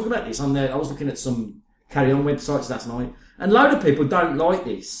 Because I was looking at this on there... I was looking at some Carry On websites last night, and a load of people don't like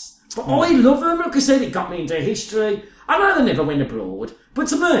this. But I love them. Like I said, it got me into history. I know they never went abroad, but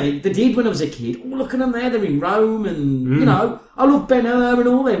to me, they did when I was a kid. Oh, look at them there, they're in Rome, and, I love Ben Hur and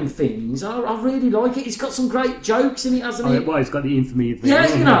all them things. I really like it. It's got some great jokes in it, hasn't it? Well, it's got the infamy thing.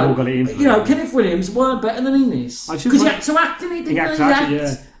 Yeah, Kenneth Williams weren't better than in this. Because he had to act in it, didn't he?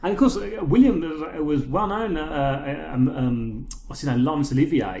 Yeah. And of course, William was well known, Laurence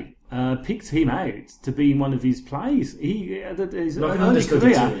Olivier picked him out to be in one of his plays. His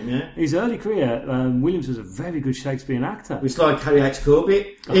early career, Williams was a very good Shakespearean actor. It's like Harry H.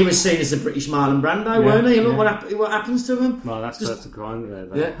 Corbett. He was seen as the British Marlon Brando, weren't he? And look what happens to him. Well, that's the crime there.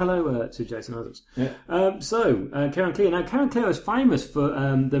 Yeah. Hello to Jason Isaacs. Yeah. Karen Cleo. Now, Karen Cleo is famous for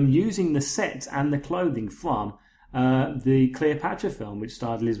them using the sets and the clothing from the Cleopatra film, which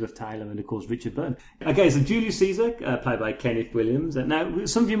starred Elizabeth Taylor and, of course, Richard Burton. Okay, so Julius Caesar, played by Kenneth Williams. Now,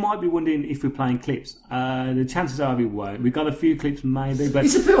 some of you might be wondering if we're playing clips. The chances are we won't. We've got a few clips, maybe, but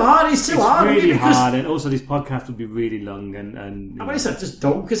it's too hard. It's hard. It's really hard, and also this podcast will be really long. And it's not just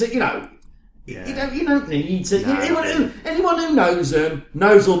dull because you don't need to. Anyone who knows them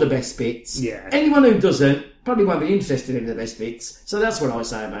knows all the best bits. Yeah. Anyone who doesn't probably won't be interested in the best bits. So that's what I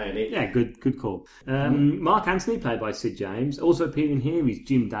say about it. Yeah, good call. Mark Anthony, played by Sid James. Also appearing here is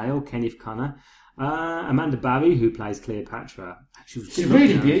Jim Dale, Kenneth Connor, Amanda Barry, who plays Cleopatra. She's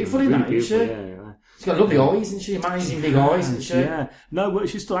really beautiful, isn't she? Yeah. She's got lovely eyes, isn't she? Amazing big eyes, isn't she? Yeah. No work.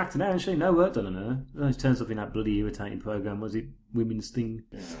 She's still acting now, isn't she? No work done on her. She turns up in that bloody irritating programme. Was it Women's Thing?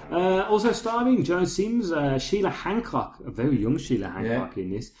 Yeah. Also starring Joan Sims, Sheila Hancock, a very young Sheila Hancock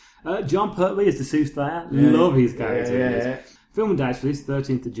in this. John Pertwee is the soothsayer. Love his character in this. Filming dates for this,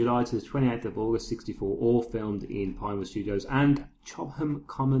 13th of July to the 28th of August 64, all filmed in Pinewood Studios and Chobham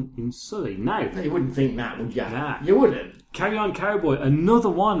Common in Surrey. Now, you wouldn't think that, would you? Nah. You wouldn't. Carry On Cowboy, another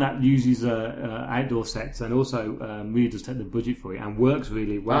one that uses outdoor sets and also really does take the budget for it and works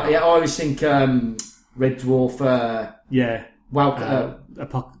really well. I always think Red Dwarf.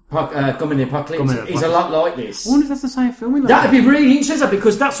 Coming the Apocalypse. He's a lot like this. I wonder if that's the same film. That'd be really interesting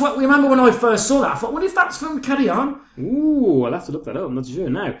because that's what we remember when I first saw that. I thought, what if that's from Carry On? Ooh, I'll have to look that up. I'm not sure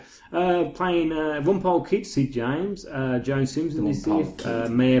now. Playing Rumpole Kid, Sid James, Joan Sims in this,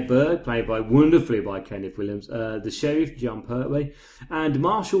 Mayor Bird, played wonderfully by Kenneth Williams, the Sheriff, John Pertwee, and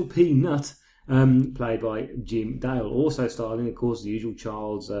Marshall P. Nutt, played by Jim Dale. Also starring, of course, the usual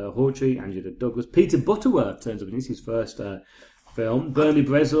Charles Hawtrey, Angela Douglas. Peter Butterworth turns up in this, his first film. Bernie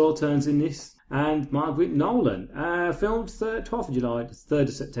Breslau turns in this. And Margaret Nolan. Filmed 12th of July to 3rd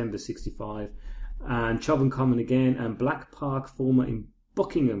of September 65. And Chobham Common again. And Black Park Former in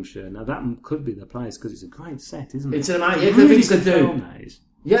Buckinghamshire. Now that could be the place because it's a great set, isn't it? It's an amazing really good film. That is.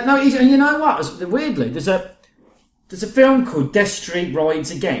 Yeah, no, and you know what? Weirdly, there's a film called Death Street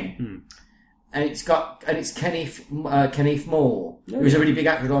Rides Again. And it's Kenneth Moore, who's a really big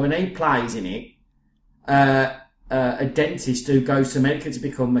actor. I mean, he plays in it. A dentist who goes to America to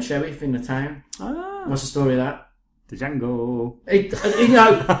become a sheriff in the town. What's the story of that? The Django.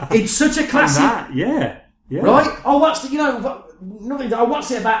 It's such a classic. Yeah. Right? I watched it. I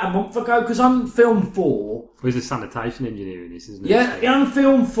watched it about a month ago because on film 4. He's a sanitation engineer in this, isn't he? Yeah, on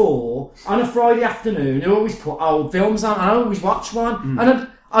film 4 on a Friday afternoon. They always put old films on. I always watch one, and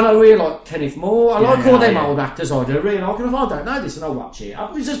I really like Kenneth Moore. I like all them old actors. I do really like. And I don't know this, and I'll watch it.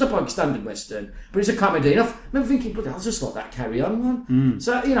 It's just a bog standard western, but it's a comedy. And I remember thinking, bloody, I just like that Carry On one.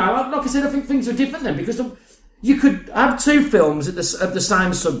 So like I said, I think things were different then because you could have two films of the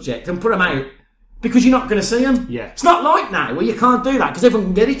same subject and put them out because you're not going to see them. Yeah. It's not like now where you can't do that because everyone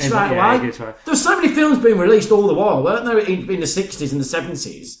can get it straight away. Gets right. There's so many films being released all the while, weren't there, in the 60s and the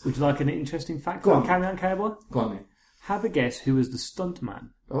 70s? Would you like an interesting fact Go on on. Carry On Cowboy? Go on then. Have a guess who was the stuntman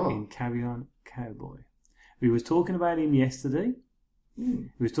in Carry On Cowboy. We was talking about him yesterday.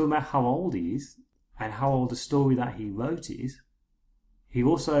 We was talking about how old he is and how old the story that he wrote is. He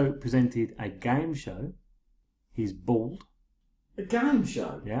also presented a game show. He's bald. A game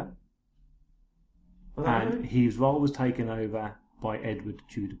show? Yeah. And his role was taken over by Edward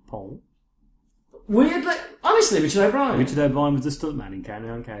Tudor Pole. Weirdly, honestly, Richard O'Brien. Richard O'Brien was the stuntman in Carry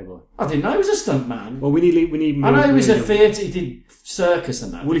On Cowboy. I didn't know he was a stuntman. Well, we need. I know he was a theatre. He did circus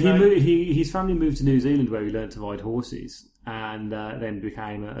and that. Well, his family moved to New Zealand where he learned to ride horses, and then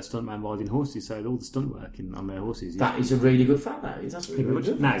became a stuntman riding horses. So all the stunt work on their horses. That is a really good fact. That is. That's really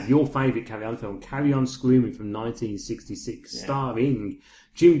good. Now, your favourite Carry On film, Carry On Screaming from 1966, starring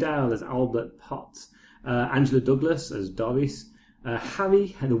Jim Dale as Albert Potts, Angela Douglas as Doris.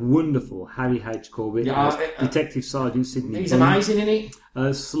 The wonderful Harry H. Corbett as Detective Sergeant Sidney. He's amazing, isn't he?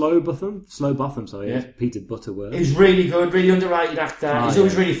 Slowbotham, Peter Butterworth. He's really good, really underrated actor. He's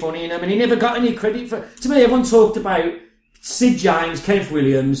always really funny in them, and he never got any credit for. To me, everyone talked about Sid James, Kenneth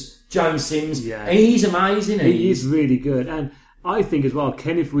Williams, Joan Sims. Yeah. And he's amazing. He is really good, and I think as well,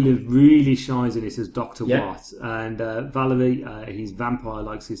 Kenneth Williams really shines in this as Dr. Watt, and Valerie, his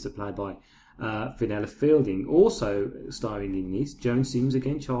vampire-like sister, played by Fenella Fielding, also starring in this. Joan Sims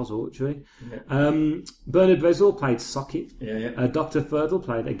again, Charles Autry. Bernard Resel played Socket. Dr. Ferdle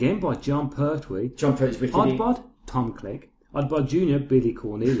played again by John Pertwee. John Pertwee's wicked. Oddbod, Tom Clegg. Oddbod Jr., Billy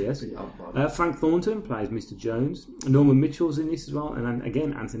Cornelius. Frank Thornton plays Mr. Jones. Norman Mitchell's in this as well, and then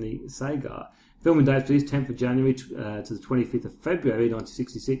again Anthony Sagar. Filming date for this 10th of January to the 25th of February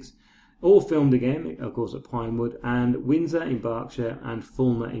 1966. All filmed again, of course, at Pinewood and Windsor in Berkshire and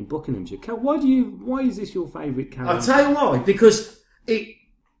Fulmer in Buckinghamshire. Cal, why is this your favourite Carry On? I'll tell you why. Because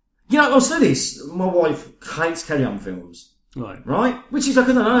I'll say this. My wife hates Carry On films. Right? Which is, I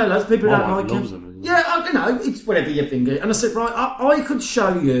don't know, loads of people don't like them. It's whatever you think. And I said, right, I could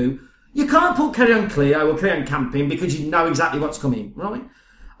show you. You can't put Carry On Cleo or Carry On Camping because you know exactly what's coming, right?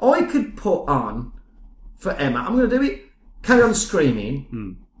 I could put on, for Emma, I'm going to do it, Carry On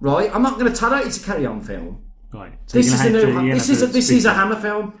Screaming. Right, I'm not going to tell her it's a Carry On film. Right, so this is a Hammer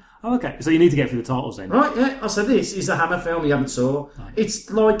film. Oh, okay. So you need to get through the titles then. Right, yeah. I said this is a Hammer film you haven't saw. Right. It's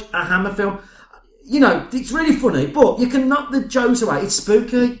like a Hammer film. It's really funny, but you can knock the jokes away. It's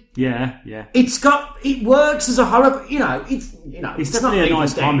spooky. Yeah. It works as a horror. It's definitely a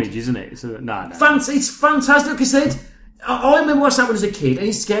nice homage, isn't it? So, no. It's fantastic. Like I said, I remember watching that when I was a kid, and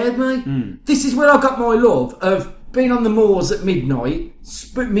it scared me. This is where I got my love of being on the moors at midnight,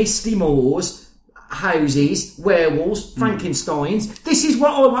 misty moors, houses, werewolves, Frankensteins. This is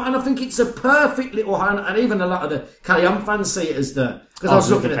what I want, and I think it's a perfect little, and even a lot of the Carry On fans see it as because I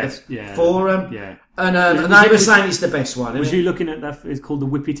was looking at the forum, and they were saying it's the best one. Was you looking at that? It's called the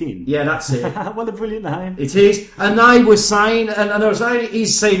Whip It In. Yeah, that's it. What a brilliant name! It is, and they were saying, and they were saying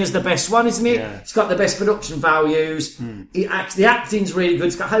he's seen as the best one, isn't it? Yeah. It's got the best production values. The acting's really good.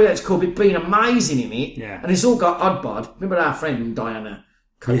 It's got Harry H. Corbett being amazing in it, and it's all got Oddbod. Remember our friend Diana?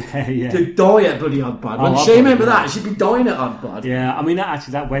 To die at bloody Oddbod. When she remember that, she'd be dying at Oddbod. Yeah, I mean that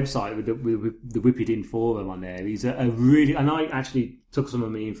website with the Whip It In forum on there is a really, and I actually took some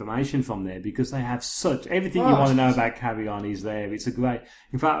of my information from there because they have everything you want to know about Carry On is there. It's a great.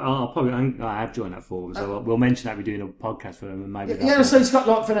 In fact, I have joined that forum, so we'll mention that we're doing a podcast for them and maybe. So it's got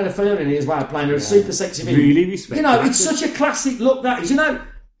like Fenella Fielding in it as well, playing a super sexy video. Really respect. It's such a classic look that is.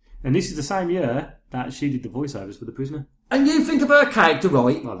 And this is the same year that she did the voiceovers for The Prisoner. And you think of her character,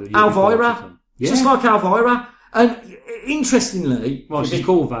 right? Elvira. Just like Elvira. And interestingly... Well, she's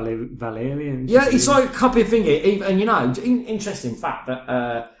called Valeria. Yeah, it's like a copy of Finger. And, interesting fact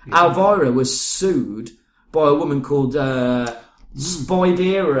that Elvira was sued by a woman called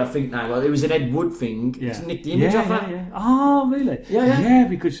Spidera, I think now. It was an Ed Wood thing. Yeah. It's nicked the image off her. Yeah. Oh, really? Yeah,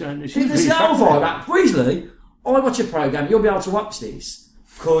 because she's really Elvira. Weasley, I watch a programme, you'll be able to watch this,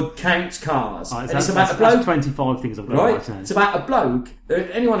 called Count's Cars. And it's about a bloke. That's 25 things I've got to watch now. It's about a bloke.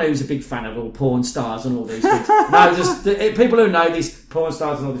 Anyone who's a big fan of all porn stars and all these things. No, just people who know these porn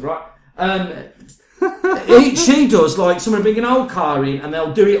stars and all this, right? She does, like, someone bring an old car in and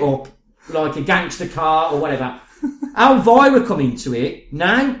they'll do it up like a gangster car or whatever. Elvira come into it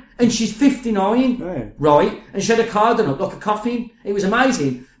now, and she's 59, right? And she had a car done up like a coffin. It was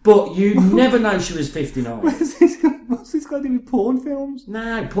amazing. But you never know she was 59. What's this got to do with porn films?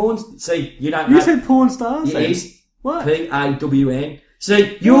 No, porn... See, you don't know. You said porn stars? It is. What? P-A-W-N.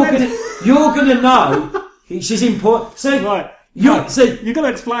 See, you're gonna know She's important. So, Right. so You've got to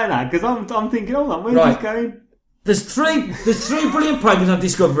explain that, because I'm thinking, hold on, where's Right. this going? there's three brilliant programs on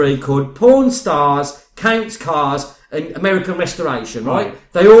Discovery called Porn Stars, Counts Cars, and American Restoration, right?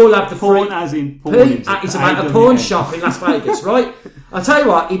 They all have the Porn free... as in porn. It's about a porn shop in Las Vegas, right? I'll tell you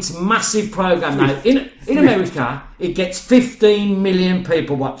what, it's a massive program now. In America, it gets 15 million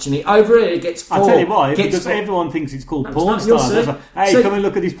people watching it. Over here, it gets 4. I'll tell you why, Gets because 4. everyone thinks it's called No, Porn it's not. Stars. You'll It's see. like, hey, So- come and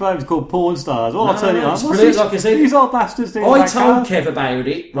look at this program, it's called Porn Stars. Oh, I'll turn it on. it's What's brilliant, this? like I said. These old bastards doing I like told that? Kev about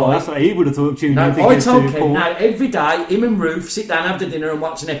it, Well, right? that's what he would have thought of tuning No, in. I thinking it's told doing Kev, porn. now every day, him and Ruth sit down after dinner and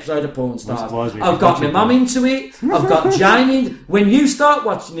watch an episode of Porn Stars. surprise me if I've he's got my watching mum porn. into it, I've got Jane in. When you start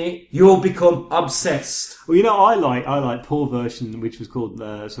watching it, you'll become obsessed. Well, you know, I like poor version, which was called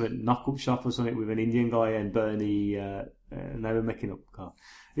something Knock Up Shop or something with an Indian guy and Bernie. They were making up. God,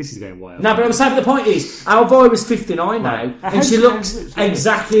 this is going wild. No, but I'm saying the point is, our boy was 59 now, Right. and she looks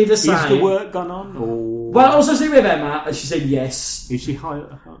exactly the Is same. the work gone on? Or Well, I also see with Emma, and she said yes. is she high?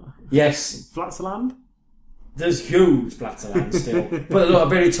 Yes. Flats of land? There's huge flats of land still, but a lot of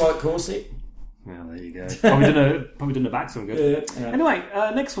very tight corset. Well, there you go. Probably done the back some good. Yeah. Anyway,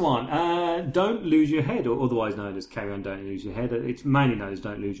 next one. Don't Lose Your Head, or otherwise known as Carry On, Don't Lose Your Head. It's mainly known as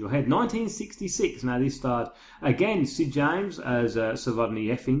Don't Lose Your Head. 1966. Now, this starred, again, Sid James as Sir Rodney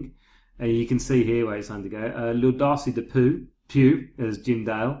Effing. You can see here where it's undergo. Lord Darcy Pugh as Jim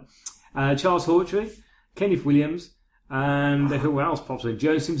Dale. Charles Hawtrey. Kenneth Williams. And who else pops in?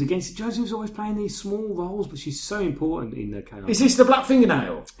 Jo Sims again. So Jo Sims always playing these small roles, but she's so important in the Carry On. Is this the black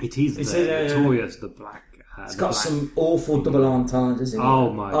fingernail? It is It's the a- notorious, the black. It's the got black. some awful double entendres in it.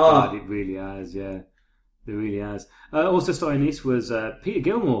 Oh my god, it really has, yeah. It really has. Also starring this was Peter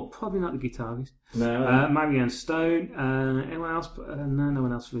Gilmore, probably not the guitarist. No. Marianne Stone. Anyone else? No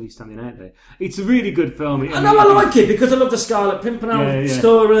one else really standing out there. It's a really good film. I know I like it because I love the Scarlet Pimpernel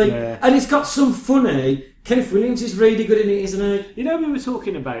story, and it's got some funny. Kenneth Williams is really good in it, isn't he? You know, we were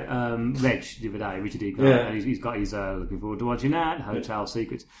talking about Reg the other day, Richard E. Grant, and he's got his looking forward to watching that, Hotel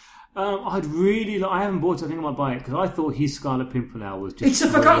Secrets. I haven't bought it, I think I might buy it, because I thought his Scarlet Pimpernel was just... It's a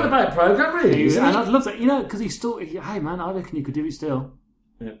forgotten about programme, really, isn't and it? I'd love that, you know, because he's still... Hey, man, I reckon you could do it still.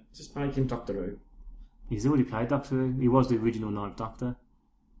 Yeah, just make him Doctor Who. He's already played Doctor Who. He was the original Ninth Doctor.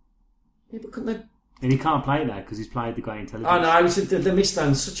 Yeah, but couldn't they... And he can't play now because he's played the guy in television. I know, the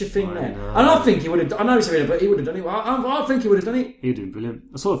misdone such a thing I there. know. And I think he would have... I know he's a but he would have done it. I think he would have done it. He'd been brilliant.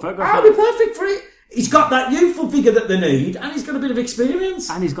 I saw a photograph. I'll be perfect for it. He's got that youthful vigour that they need, and he's got a bit of experience.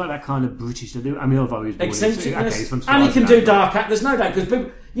 And he's got that kind of British... I mean, although he's born Eccentricness. he's from And he can Swaziland. do dark act. There's no doubt, because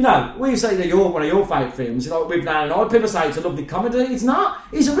people... You know, when you say that you're one of your favourite films, like with Now and I, people say it's a lovely comedy. It's not.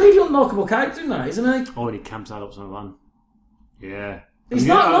 He's a really unlikable character in that, isn't he? Oh, and he camps out up someone. Yeah. He's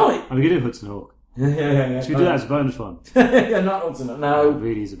not like... I'm going to do Hudson Hawk. Yeah. Should we do that as a bonus one? Yeah, not ultimate. It No.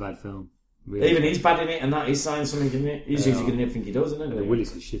 really is a bad film. Really. Even he's bad in it, and that is saying something, isn't it? He's usually good in everything he does, isn't The he?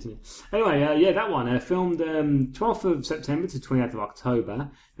 Willis is shit in it. Anyway, that one filmed 12th of September to 28th of October.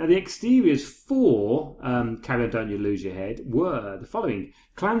 Now, the exteriors for Carry On, Don't You Lose Your Head were the following: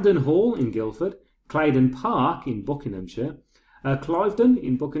 Clandon Hall in Guildford, Claydon Park in Buckinghamshire, Cliveden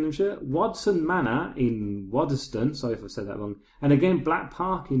in Buckinghamshire, Wadson Manor in Waddesdon, sorry if I said that wrong, and again Black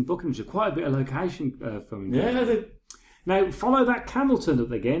Park in Buckinghamshire. Quite a bit of location filming. Yeah, Now, Follow That Camel turned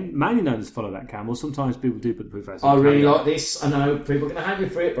up again, mainly known as Follow That Camel. Sometimes people do put the preface. I really like this. I know people are going to hate me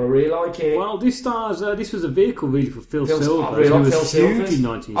for it, but I really like it. Well, this was a vehicle really for Phil Silvers, I really who like was Phil huge Silvers. in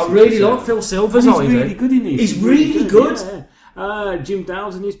 1967. I really like Phil Silvers. And he's really good in this. He's really good. Yeah. Jim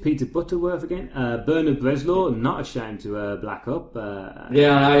Dowles in this, Peter Butterworth again, Bernard Bresslaw, not ashamed to black up.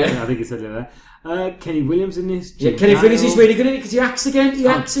 Yeah. I think he said that. Kenny Williams in this. Yeah, Jim Kenny Williams Dale. is really good in it because he acts again. He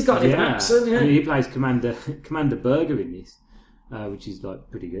acts. He's got a different accent. Yeah. And he plays Commander Berger in this. Which is like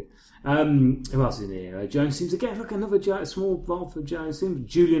pretty good. Who else is in here? Joan Sims again. Look, another small role for Joan Sims.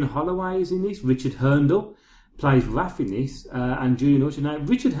 Julian Holloway is in this. Richard Herndl plays Raph in this, and Julian Usher. Now,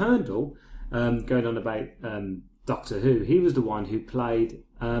 Richard Herndl, going on about Doctor Who, he was the one who played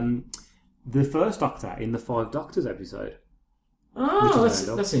the first Doctor in the Five Doctors episode. Oh,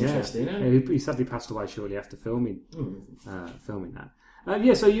 that's interesting. Yeah, he sadly passed away shortly after filming that.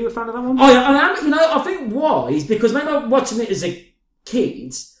 So you a fan of that one? I am. You know, I think why is because when I was watching it as a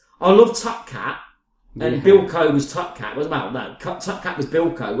kid, I loved Top Cat. And Bilko was Top Cat. Top Cat was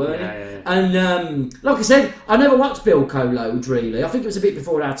Bilko, weren't he? Yeah. And like I said, I never watched Bilko loads, really. I think it was a bit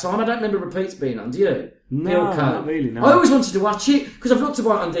before our time. I don't remember repeats being on, do you? No, Bilko. not really, no. I always wanted to watch it, because I've looked to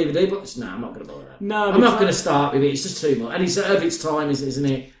buy it on DVD, but no, I'm not going to buy that. No, I'm not going to start with it. It's just too much. And it's of its time, isn't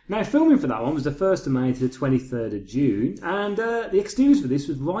it? Now, filming for that one was the 1st of May to the 23rd of June, and the exteriors for this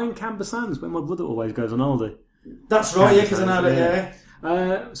was Ryan Camber Sands, where my brother always goes on holiday. That's right, yeah, because I know that, yeah.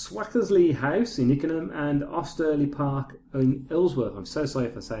 Swackersley House in Ickenham and Osterley Park in Ellsworth. I'm so sorry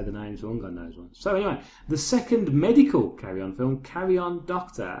if I say the names wrong on those ones. So anyway, the second medical Carry-On film, Carry-On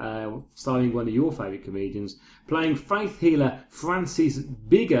Doctor, starring one of your favourite comedians, playing faith healer Francis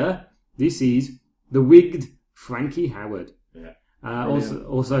Bigger. This is the wigged Frankie Howard. Yeah.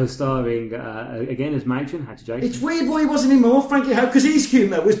 Also starring, again, as matron, Hattie Jackson. It's weird why he wasn't in more, Frankie Howard, because his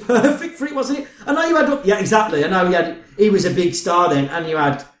humour was perfect for it, wasn't it? I know you had... Yeah, exactly. I know he was a big star then, and you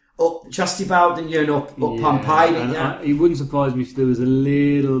had Chastity Bowden and up Pompeii. It wouldn't surprise me if there was a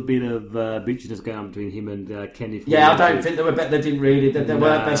little bit of bitchiness going on between him and Kenneth. Yeah, I don't think they were. They didn't really. They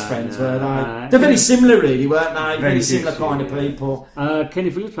weren't best friends, were they? They're very similar, really, weren't they? Very similar kind of people.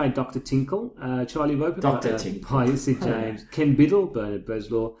 Kenneth Williams played Dr. Tinkle. Charlie Roper, Dr. Tinkle, by Sid James. Ken Biddle, Bernard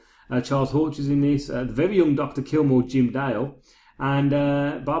Breslaw. Charles Horch is in this. The very young Dr. Kilmore, Jim Dale. And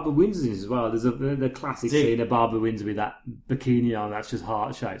Barbara Windsor's in this as well. There's the classic scene of Barbara Windsor with that bikini on that's just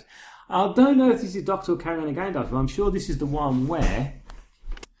heart-shaped. I don't know if this is Doctor or Carry On Again, Doctor, but I'm sure this is the one where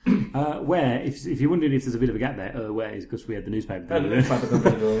if you're wondering if there's a bit of a gap there, where is because we had the newspaper.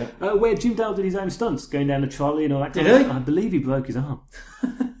 Where Jim Dale did his own stunts, going down the trolley and all that. Did he? I believe he broke his arm.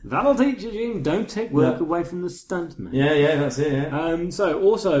 That'll teach you, Jim. Don't take work away from the stuntman. Yeah, that's it. Yeah. So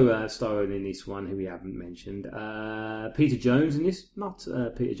also starring in this one, who we haven't mentioned, Peter Jones in this. Not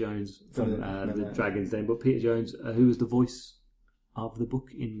Peter Jones from the Dragon's Den, but Peter Jones, who was the voice of the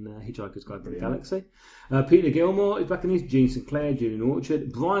book in Hitchhiker's Guide to the Galaxy. Peter Gilmore is back in this. Gene Sinclair, Julian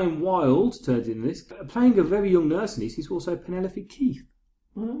Orchard. Brian Wilde turns in this. Playing a very young nurse in this, he's also Penelope Keith.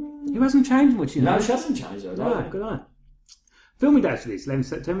 Who hasn't changed much, you know. No, she hasn't changed, though. Good eye. Filming dates for this, 11th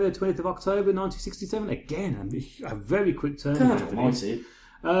September, 20th of October, 1967. Again, a very quick turnaround.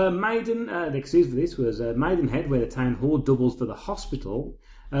 Maiden, the excuse for this was Maidenhead, where the town hall doubles for the hospital.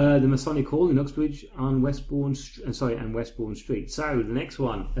 The Masonic Hall in Uxbridge on Westbourne Street. So the next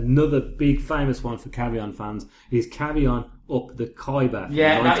one, another big famous one for Carry On fans, is Carry On Up the Khyber.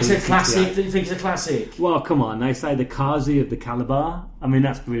 Yeah, that's a classic. Do you think it's a classic? Well, come on, they say the Qazi of the Calabar. I mean,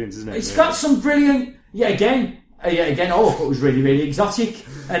 that's brilliant, isn't it? It's got some brilliant. Again, I thought it was really, really exotic,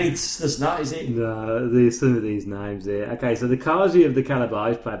 and it's not, is it? No, there's some of these names here. Okay, so the Qazi of the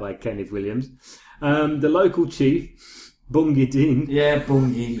Calabar is played by Kenneth Williams. The local chief, Bungie Dean. Yeah,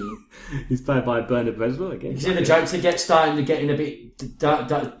 Bungie. He's played by Bernard Breslaw again. You see the jokes that get starting to getting a bit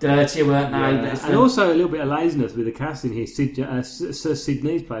dirtier, weren't they? Yeah. And also a little bit of laziness with the casting here. Sir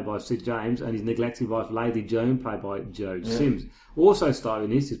Sidney's played by Sid James, and his neglected wife Lady Joan played by Jo Sims. Also starring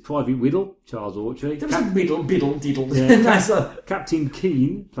this is Private Whittle, Charles Autry. There was a biddle diddle. Yeah, Captain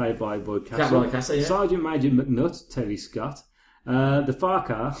Keane, played by Boyd Castle. Yeah. Sergeant Major McNutt, Terry Scott. The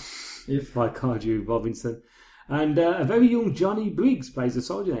Farcar, by Cardew Robinson. And a very young Johnny Briggs plays the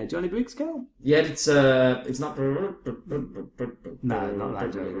soldier there. Johnny Briggs, Cal? Yeah, it's not... No, not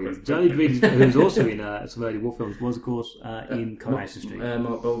that Johnny Briggs. Johnny Briggs, who's also in some early war films, was, of course, in Coronation Street.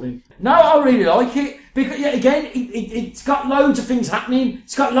 Mark Baldwin. No, I really like it. Because, again, it's got loads of things happening.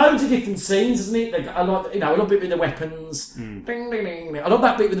 It's got loads of different scenes, hasn't it? I love it with the weapons. Ding, ding, ding. I love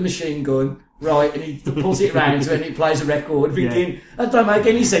that bit with the machine gun. Right, and he pulls it around and it plays a record, thinking, that don't make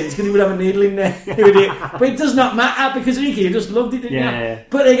any sense because he would have a needle in there. But it does not matter because Ricky just loved it, didn't you? Yeah.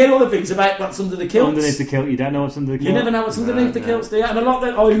 But again, all the things about what's under the kilts. Underneath the kilt, you don't know what's under the kilt. You never know what's underneath the kilts, do you? And I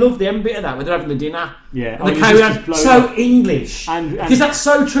love the end bit of that when they're having the dinner. Yeah. And the carry on, so English. Because that's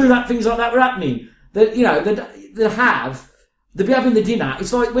so true that things like that were happening. That, they'd be having the dinner.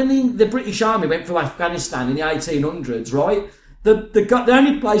 It's like when the British Army went through Afghanistan in the 1800s, right? The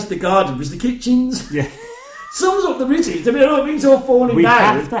only place they guarded was the kitchens. Yeah. Sums up the British. I mean, everything's all falling down. We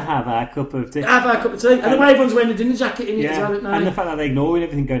have to have our cup of tea. And the way everyone's wearing a dinner jacket in it as well, and the fact that they're ignoring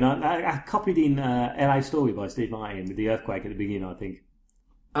everything going on. I copied in LA Story by Steve Martin with the earthquake at the beginning, I think.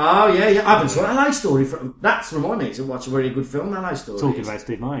 Oh, yeah. I haven't saw LA Story. That's reminded me to watch a really good film, LA Story. Talking about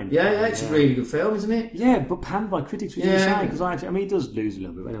Steve Martin. Yeah, it's a really good film, isn't it? Yeah, but panned by critics, which is a shame, because he does lose a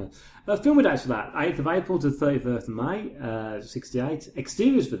little bit. But anyway, film dates for that, 8th of April to 31st of May, 68.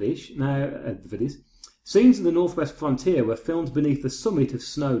 Exteriors for this. Scenes in the northwest frontier were filmed beneath the summit of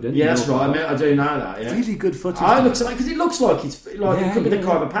Snowdon. Yeah, that's right. I do know that. Yeah. Really good footage. Because it looks like it could be the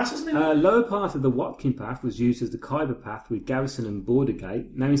Khyber Pass, doesn't it? Lower part of the Watkin Path was used as the Khyber Path with Garrison and Border Gate.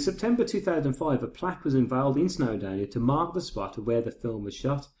 Now, in September 2005, a plaque was unveiled in Snowdonia to mark the spot of where the film was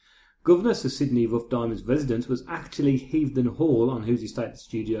shot. Governor Sir Sidney Rough Diamond's residence was actually Heaveden Hall, on whose estate the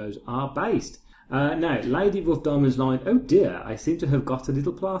studios are based. Now, Lady Rough Diamond's line, "Oh dear, I seem to have got a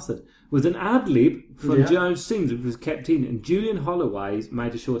little plastered," was an ad-lib from Jones Sims that was kept in, and Julian Holloway's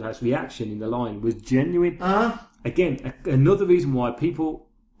Major Shorthouse reaction in the line was genuine. Again, another reason why people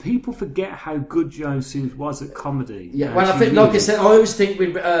people forget how good Joan Sims was at comedy. Yeah, well, I think, like I said, I always think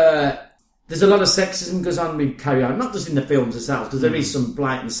with there's a lot of sexism goes on with Carry On, not just in the films themselves, because there is some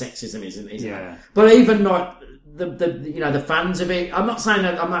blatant sexism, isn't there? But even like the fans of it. I'm not saying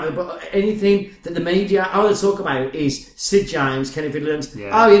that but anything that the media all they talk about is Sid James, Kenny Fiddlands.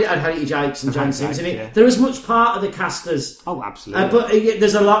 And Harry Jakes and Joan Sims in it. Yeah. They're as much part of the cast as absolutely. But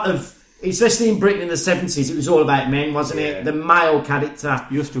there's a lot of. Especially in Britain in the 70s, it was all about men, wasn't it? The male character.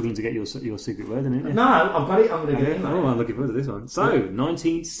 You're struggling to get your secret word, aren't you? No, I've got it. I'm going to get it. Oh, I'm looking forward to this one. So,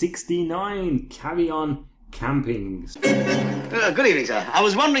 1969, Carry On Camping. Good evening, sir. I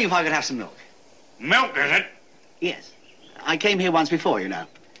was wondering if I could have some milk. Milk, is it? Yes. I came here once before, you know.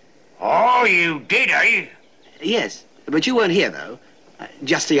 Oh, you did, eh? Yes, but you weren't here, though.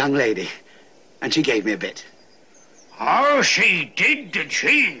 Just a young lady. And she gave me a bit. Oh, she did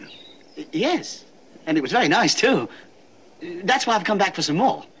she? Yes, and it was very nice, too. That's why I've come back for some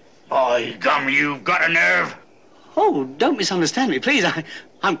more. By gum, you've got a nerve. Oh, don't misunderstand me, please.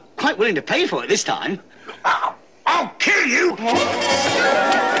 I'm quite willing to pay for it this time. I'll kill you!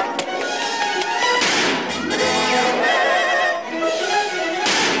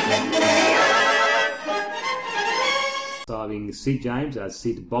 Starring Sid James as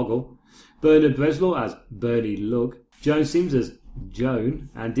Sid Boggle, Bernard Breslau as Bernie Lugg, Joan Sims as Joan,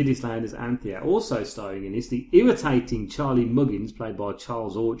 and Diddy Slane as Anthea. Also starring in this, the irritating Charlie Muggins, played by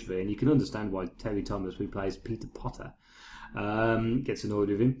Charles Autry, and you can understand why Terry Thomas, who plays Peter Potter, gets annoyed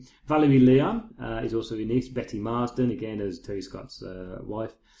with him. Valerie Leon is also in this. Betty Marsden, again as Terry Scott's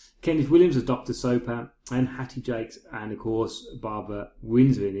wife. Kenneth Williams as Dr. Soper, and Hattie Jakes, and of course Barbara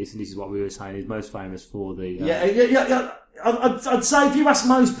Windsor in this. And this is what we were saying is most famous for the. I'd say if you ask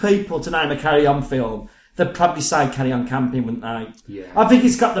most people to name a Carry On film, they'd probably say Carry On Camping, wouldn't they? Yeah. I think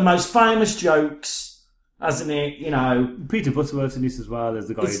it's got the most famous jokes, hasn't it? You know, Peter Butterworth in this as well as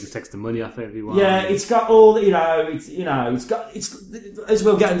the guy who just takes the money off everyone. Yeah, it's got all the, it's as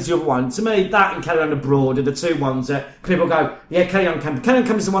we'll get into the other one. To me, that and Carry On Abroad are the two ones that people go, yeah, Carry On Camping. Carry On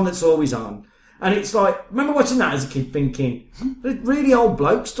Camping is the one that's always on. And it's like, remember watching that as a kid thinking, really old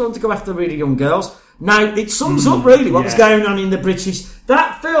blokes trying to go after really young girls. Now, it sums up really what was going on in the British.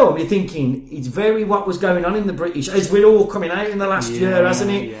 That film, you're thinking, it's very what was going on in the British, as we're all coming out in the last year, hasn't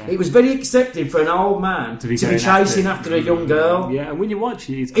it? Yeah. It was very accepted for an old man to be chasing after a young girl. Yeah, and when you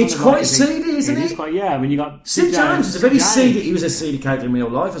watch it, it's quite seedy, isn't it? It's quite, when you got Sid James was a very seedy. He was a seedy character in real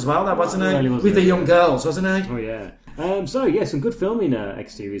life as well, wasn't he? With the young girls, wasn't he? Oh, yeah. Some good filming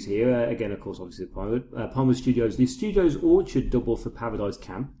exteriors here. Again, of course, obviously, Palmer Studios. The Studios Orchard double for Paradise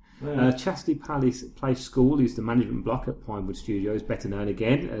Camp. Chastity Place School is the management block at Pinewood Studios, better known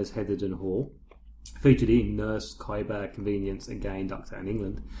again as Heatherden Hall. Featured in Nurse, Khyber, Convenience, again Doctor in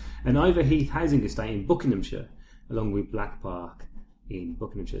England. And Ivor Heath Housing Estate in Buckinghamshire, along with Black Park in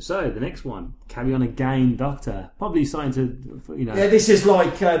Buckinghamshire. So, the next one, Carry On Again, Doctor. Probably starting to, Yeah, this is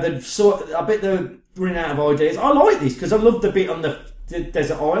like, I bet they're running out of ideas. I like this, because I love the bit on the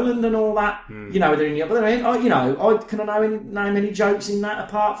desert island and all that. They're in the other end. Can I name any jokes in that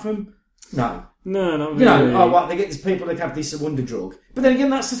apart from no, not really. They get these people that have this wonder drug. But then again,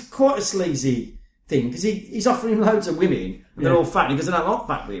 that's quite a sleazy thing because he's offering loads of women and they're all fat because they don't like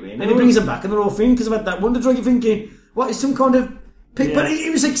fat women, and he brings them back and they're all thin because they've had that wonder drug. You're thinking, what is some kind of? But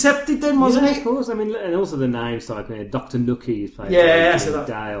it was accepted then, wasn't it? Of course. I mean, and also the names like Dr. Nookie is played by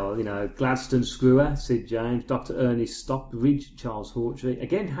Dale. Gladstone Screwer, Sid James, Dr. Ernest Stockbridge, Charles Hawtrey.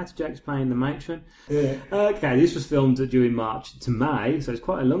 Again, Hattie Jakes playing the matron. Yeah. Okay, this was filmed during March to May, so it's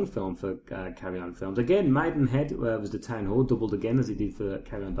quite a long film for Carry On films. Again, Maidenhead was the town hall, doubled again as he did for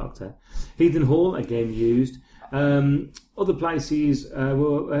Carry On Doctor. Heathen Hall again used. Other places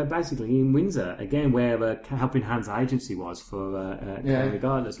were basically in Windsor, again, where Helping Hands Agency was for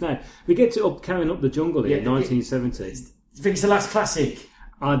Regardless. Now, we get to Carrying Up the Jungle in 1970. You think it's the last classic?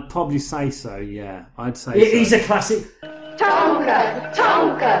 I'd probably say so, yeah. I'd say it is a classic. Tonka,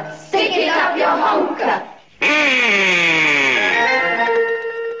 Tonka, stick it up your honker.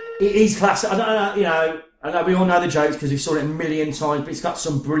 It is classic. I know we all know the jokes because we've saw it a million times, but it's got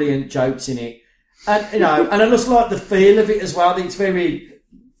some brilliant jokes in it. And and I just like the feel of it as well. It's very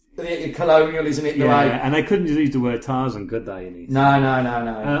colonial, isn't it? And they couldn't use the word Tarzan, could they? No.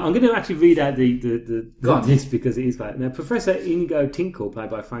 I'm going to actually read out this because it is great. Now, Professor Inigo Tinkle, played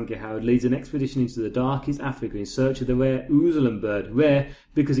by Frankie Howard, leads an expedition into the darkest Africa in search of the rare Ouzelin bird. Rare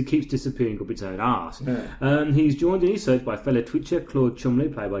because it keeps disappearing up its own arse. Yeah. He's joined in his search by fellow Twitcher Claude Chumley,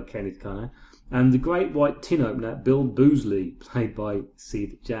 played by Kenneth Connor, and the Great White Tin Opener, Bill Boosley, played by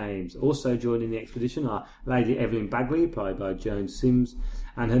Sid James. Also joining the expedition are Lady Evelyn Bagley, played by Joan Sims,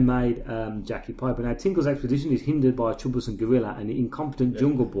 and her maid Jackie Piper. Now, Tinkle's expedition is hindered by a troublesome gorilla and the incompetent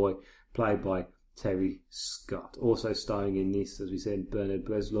jungle boy, played by Terry Scott. Also starring in this, as we said, Bernard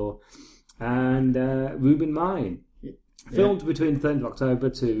Bresslaw and Reuben Main. Filmed between 30th of October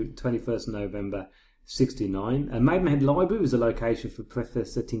to 21st of November 1969. Maidenhead Library was the location for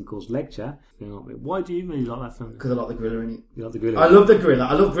Professor Tinkle's lecture. Why do you really like that film? Because I like the gorilla in it. You like the gorilla? I love the gorilla.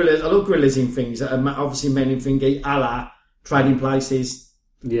 I love gorillas. I love gorillas in things that are obviously men in thingy, a la Trading Places.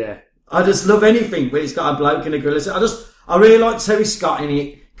 Yeah. I just love anything where it's got a bloke and a gorilla. I really like Terry Scott in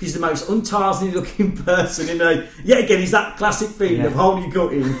it because he's the most un-Tarzan looking person in a... Yet again, he's that classic thing of hold your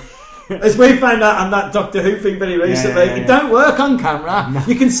gut in. As we found out on that Doctor Who thing very recently, it don't work on camera. No.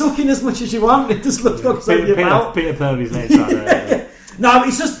 You can suck in as much as you want. It just looks like something about. Peter Purvey's legs like that. No,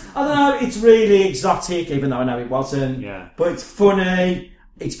 it's just, I don't know, it's really exotic, even though I know it wasn't. Yeah. But it's funny.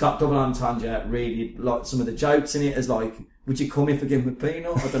 It's got double entendre. Really like some of the jokes in it. As like, would you come if I give him a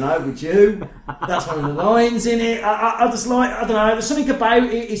peanut? I don't know, would you? That's one of the lines in it. I just like, I don't know, there's something about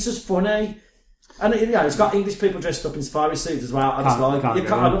it. It's just funny. And it's got English people dressed up in safari suits as well. I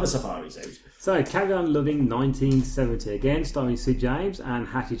love a safari suit. So, Carry On Loving 1970 again, starring Sid James and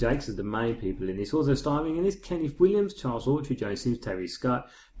Hattie Jakes as the main people in this. Also starring in this Kenneth Williams, Charles Hawtrey, Joe Sims, Terry Scott,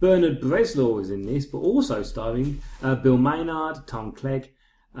 Bernard Bresslaw is in this, but also starring Bill Maynard, Tom Clegg,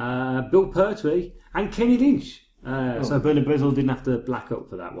 Bill Pertwee, and Kenny Lynch. So Bernard Bresslaw didn't have to black up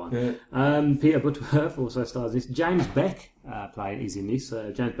for that one. Yeah. Peter Butterworth also stars in this. James Beck is in this.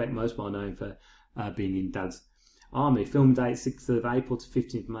 James Beck, most well known for being in Dad's Army. Film date 6th of April to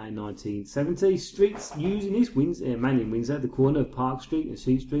 15th of May 1970. Streets used in this, mainly in Windsor, the corner of Park Street and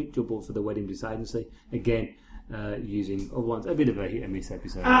Sheep Street, double for the Wedding Bliss Agency. Again, using other ones. A bit of a hit and miss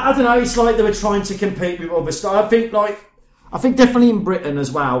episode. I don't know, it's like they were trying to compete with other stuff. I think definitely in Britain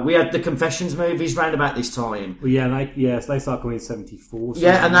as well, we had the Confessions movies round about this time. Well, they started coming in 74.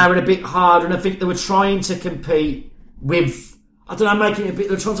 Yeah, and they were a bit hard, and I think they were trying to compete with... I don't know,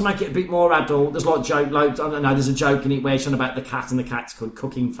 they're trying to make it a bit more adult. There's like joke loads. I don't know, there's a joke in it where it's on about the cat and the cat's called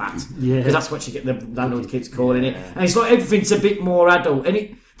cooking fat. Yeah. Because that's what you get the landlord kids calling it. And it's like everything's a bit more adult.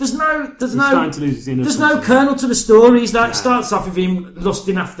 And there's no kernel to the story. It starts off with him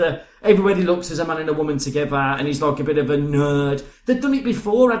lusting after everybody looks as a man and a woman together, and he's like a bit of a nerd. They'd done it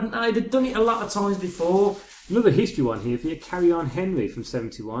before, hadn't they? They'd done it a lot of times before. Another history one here for you, Carry On Henry from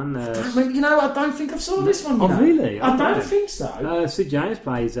 71. I don't think I've saw this one. Really? I don't think so. Sid James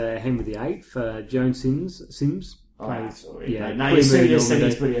plays Henry VIII. Joan Sims plays... Now you see this,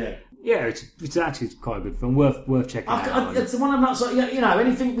 it's pretty... Yeah, it's actually quite a good film. Worth checking out. It's the one I'm not so...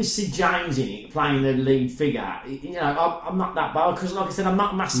 anything with Sid James in it, playing the lead figure, I'm not that bad, because like I said, I'm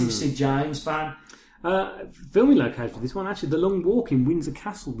not a massive Sid James fan. Filming location for this one, actually, the Long Walk in Windsor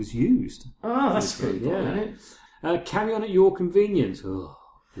Castle was used. Oh, that's good. Yeah. Carry On at Your Convenience.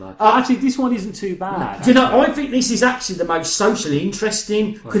 Actually, this one isn't too bad. Do you know, I think this is actually the most socially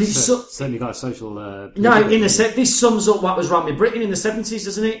interesting because it's certainly got a social. This sums up what was wrong with Britain in the 70s,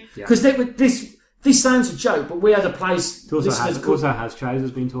 doesn't it? Because this sounds a joke, but we had a place. It also has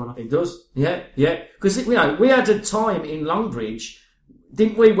trousers being torn off. It does, yeah. Because we had a time in Longbridge,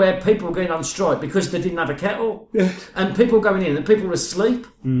 didn't we, where people were going on strike because they didn't have a kettle, and people going in and people were asleep.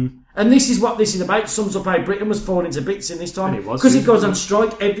 And this is what this is about. Sums up how Britain was falling to bits in this time. Because it goes on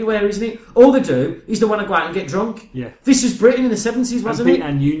strike everywhere, isn't it? All they do is they want to go out and get drunk. Yeah. This was Britain in the 70s, wasn't it?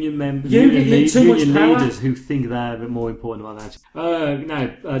 And union members, union leaders who think they're a bit more important than that. Now,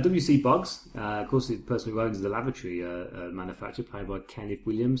 W.C. Boggs, of course, the person who owns the lavatory manufacturer, played by Kenneth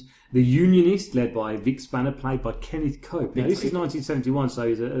Williams. The Unionist, led by Vic Spanner, played by Kenneth Cope. Now, this is 1971, so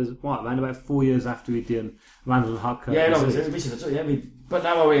he's around about 4 years after he'd done Randall and Huck. But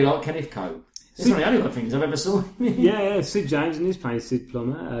now I really like Kenneth Cope. It's one of the only good things I've ever saw. Sid James in this playing Sid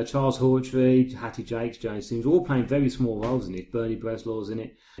Plummer, Charles Hawtrey, Hattie Jakes, Joan Sims, all playing very small roles in it. Bernie Breslaw's in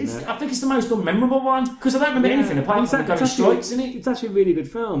it. I think it's the most unmemorable one because I don't remember anything apart from going strikes in it. It's actually a really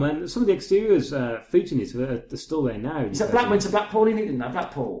good film, and some of the exteriors featuring it are still there now. Is that went to Blackpool in it, didn't it?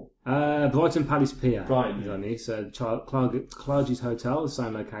 Blackpool. Brighton Palace Pier. Right. Is on this. Clarges Hotel, the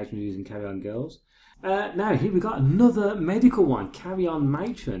same location we use in Carry On Girls. Now, here we got another medical one. Carry On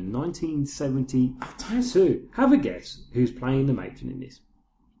Matron, 1972. Have a guess who's playing the matron in this.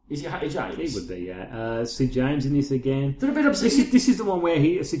 Is it Hattie James? It would be, yeah. Sid James in this again. They're a bit upset. This is the one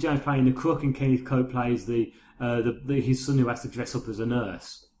where Sid James playing the crook and Kenneth Cope plays his son who has to dress up as a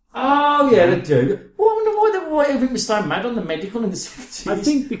nurse. Oh, yeah, they do. Well, I wonder why everything was so mad on the medical in the 70s. I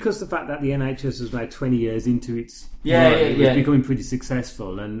think because the fact that the NHS was now 20 years into its it was becoming pretty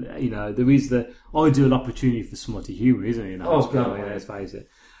successful, and there is the ideal opportunity for smutty humour, isn't it? God, let's face it.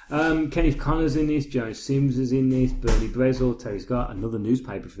 Kenneth Connor's in this, Joan Sims is in this, Bernie Brezel, Terry Scott, another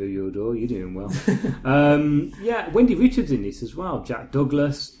newspaper through your door. You're doing well. Wendy Richards in this as well. Jack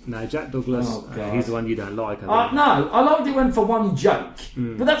Douglas. No, Jack Douglas. He's the one you don't like. No, I liked it when for one joke,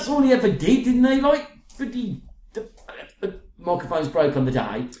 but that's all he ever did, didn't he? Like, the microphones broke on the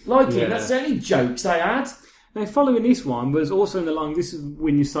day. Like him, that's the only jokes they had. Now, following this one was also in the long. This is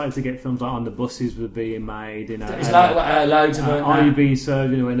when you started to get films like On the Buses were being made. You know, there's loads of them. Are You Being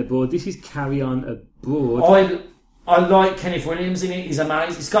Served? You know, abroad. This is Carry On Abroad. I like Kenneth Williams in it. He's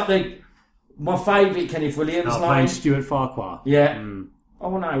amazing. It's got my favourite Kenneth Williams line. Playing Stuart Farquhar. Yeah.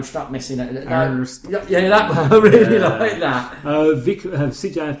 Oh no! Stop messing it. I really like that.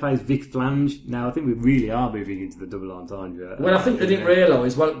 Sid James plays Vic Flange. Now I think we really are moving into the double entendre. Well, I think they didn't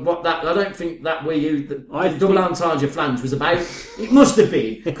realise what that. I don't think that we used the double entendre Flange was about. It must have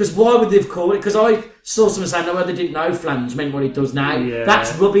been, because why would they have called it? Because I saw someone saying, "No, they didn't know Flange meant what it does now." Yeah.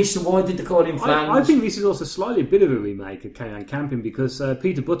 That's rubbish. So why did they call him Flange? I think this is also slightly a bit of a remake of Carry On Camping, because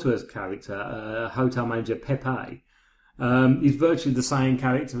Peter Butler's character, hotel manager Pepe. Is virtually the same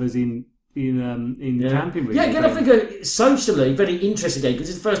character as in Camping. Really. Yeah, again, I think socially very interesting because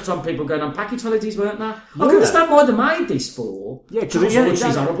it's the first time people going on package holidays, weren't they? I can understand why they made this for. Yeah, because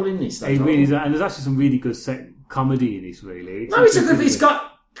she's horrible in this. It really is, and there's actually some really good comedy in this. Really, it's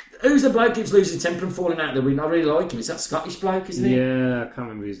got. Who's the bloke keeps losing temper and falling out of the window? I really like him. It's that Scottish bloke, isn't he? Yeah, I can't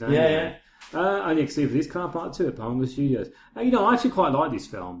remember his name. Yeah. Only for this car part 2 at Palmer Studios. I actually quite like this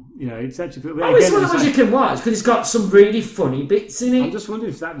film. It's actually. It's one of those you can watch because it's got some really funny bits in it. I'm just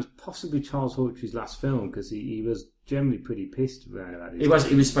wondering if that was possibly Charles Hawtrey's last film, because he was generally pretty pissed around about this.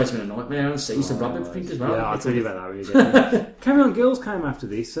 He was supposed to be a nightmare. He used to rob everything as well. Yeah, I'll tell you about that when you get there. Carry On Girls came after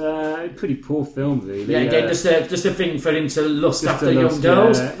this. Pretty poor film, really. Yeah, again, just a thing for him to lust after young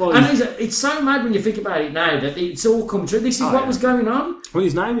girls. Yeah. Well, and it's so mad when you think about it now that it's all come true. This is what was going on. Well,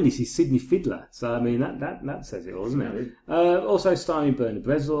 his name in this is Sidney Fiddler, so I mean that says it all, doesn't it? Also starring Bernard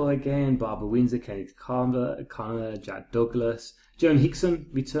Brezel again, Barbara Windsor, Kenneth Connor, Jack Douglas, Joan Hickson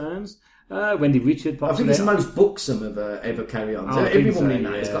returns. Wendy Richards. I think it's the most buxom of ever Carry On. Every woman in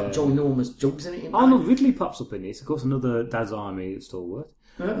that has got ginormous jugs in it. Arnold Ridley pops up in this, of course, another Dad's Army stalwart.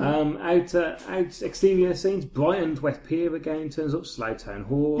 Out exterior scenes, Brighton West Pier again turns up, Slowtown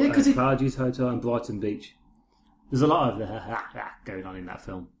Hall, Clarges Hotel and Brighton Beach. There's a lot of going on in that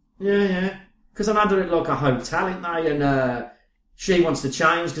film. Yeah. Because I'm under it like a hotel, isn't they? And she wants to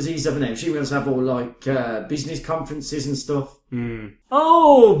change because he's having it. She wants to have all like business conferences and stuff.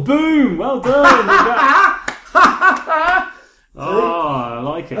 Oh, boom! Well done. I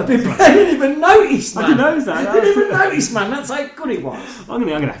like it. I didn't even notice, man. I didn't notice that. I didn't even notice, man. That's how good it was. I'm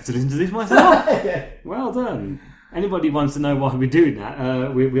gonna have to listen to this myself. Well done. Anybody wants to know why we're doing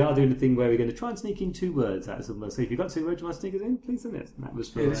that, we are doing a thing where we're going to try and sneak in 2 words out of somewhere. So if you've got 2 words you want to sneak it in, please send it. That was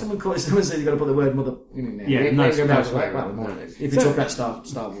for... Someone said you've got to put the word mother in there. Yeah, no. If you talk about Star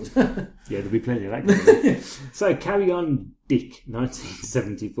Wars. Yeah, there'll be plenty of that. So, Carry On Dick,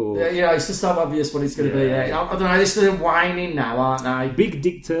 1974. Yeah, it's just so obvious what it's going to be. I don't know, they're still whining now, aren't they? Big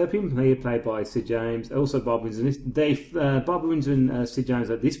Dick Turpin, played by Sid James. Also Barbara Windsor. Barbara Windsor and Sid James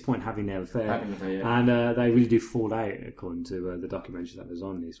at this point having their affair. And they really do fall out, according to the documentary that was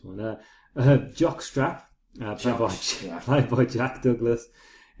on this one. Jockstrap, played by Jack Douglas,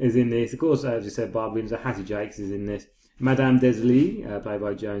 is in this. Of course, as you said, Barbara Windsor. Hattie Jakes is in this. Madame Desley, played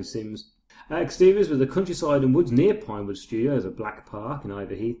by Joan Sims. Exteriors were the countryside and woods near Pinewood Studios, a Black Park in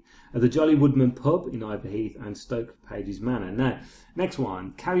Iverheath, the Jolly Woodman Pub in Iverheath, and Stoke Pages Manor. Now, next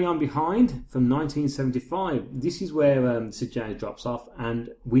one, Carry On Behind from 1975. This is where Sid James drops off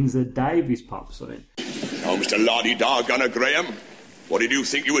and Windsor Davies pops in. Oh, Mr. Lardy-Dargunner Graham, what did you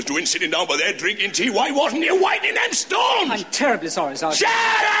think you was doing sitting down by there drinking tea? Why wasn't you whitening them stones? I'm terribly sorry, Sergeant. Shut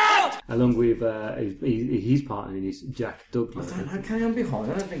up! Along with his partner in this, Jack Douglas. I don't know, Carry On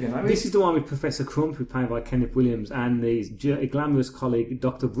Behind, I don't think I know. This is the one with Professor Crump, who's played by Kenneth Williams, and his glamorous colleague,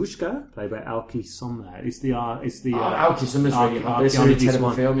 Dr. Vrushka, played by Alki Sommer. Alki Sommer's it's a really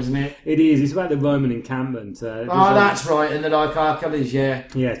terrible film, isn't it? It is. It's about the Roman encampment. That's right, and the Archimedes, yeah.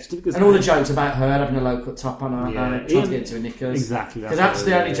 Yeah, and all the jokes about her having a low-cut top on her, trying to get into her knickers. Exactly. Because that's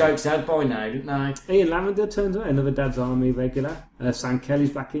the only jokes they had by now, didn't they? Ian Lavender turns up, another Dad's Army regular. Sam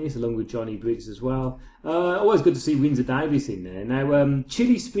Kelly's back in this, along with Johnny Briggs as well. Always good to see Windsor Davies in there. Now,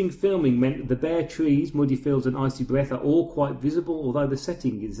 chilly spring filming meant the bare trees, muddy fields and icy breath are all quite visible, although the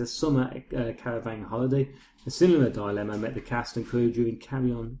setting is a summer caravan holiday. A similar dilemma met the cast and crew during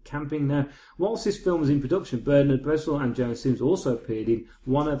Carry On Camping. Now, whilst this film was in production, Bernard Brezel and Joan Sims also appeared in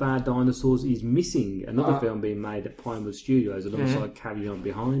One of Our Dinosaurs is Missing, another film being made at Pinewood Studios alongside Carry On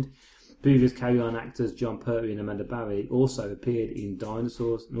Behind. Previous Carry On actors John Pertwee and Amanda Barry also appeared in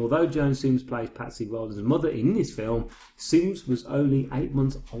Dinosaurs, and although Joan Sims plays Patsy Rowland's mother in this film, Sims was only 8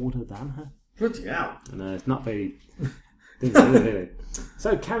 months older than her. Bloody hell. And it's not very... really.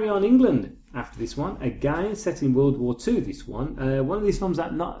 So, Carry On England after this one. Again, set in World War II, this one. One of these films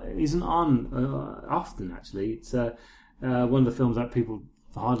that isn't on often, actually. It's one of the films that people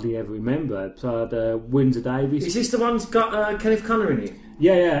hardly ever remember. So, Windsor Davies. Is this the one that's got Kenneth Connor in it?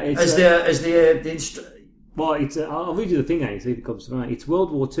 Yeah. It's, Well, it's I'll read you the thing, see if it comes to mind. It's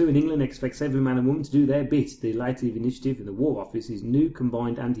World War II, and England expects every man and woman to do their bit. The Lative Initiative in the War Office is new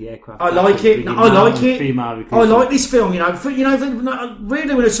combined anti-aircraft. I like it. I like it. I like this film.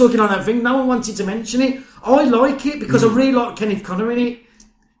 Really, when I was talking on that thing, no one wanted to mention it. I like it because I really like Kenneth Connor in it.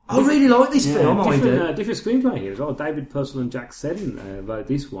 I really like this film. Different screenplay here as well. David Purcell and Jack Seddon wrote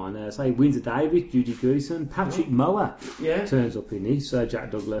this one. Say Windsor Davies, Judy Greason, Patrick Mower turns up in this.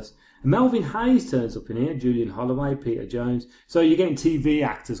 Jack Douglas. Melvin Hayes turns up in here, Julian Holloway, Peter Jones. So you're getting TV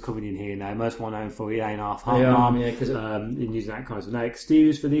actors coming in here now, most one known for Elaine Half-Hartnell, in using that kind of stuff. Now,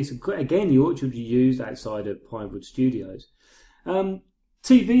 exteriors for this, again, the orchard you used outside of Pinewood Studios.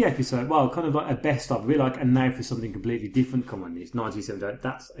 TV episode, well, kind of like a best of, really like a name for something completely different come on this, 1978,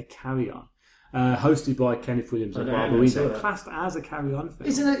 that's a Carry On. Hosted by Kenneth Williams and Barbara Windsor, classed as a Carry On film.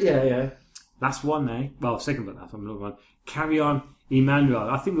 Isn't it? Yeah. Last one now. Well, second but last one, another one. Carry On, Emmanuel.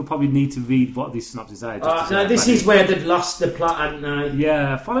 I think we'll probably need to read what this synopsis is. This is where they've lost the plot, haven't they?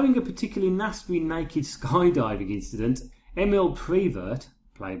 Yeah. Following a particularly nasty naked skydiving incident, Emil Prevert,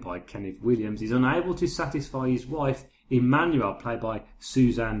 played by Kenneth Williams, is unable to satisfy his wife, Emmanuel, played by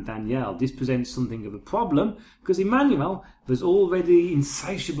Suzanne Danielle. This presents something of a problem because Emmanuel was already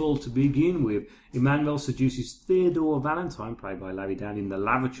insatiable to begin with. Emmanuel seduces Theodore Valentine, played by Larry Down, in the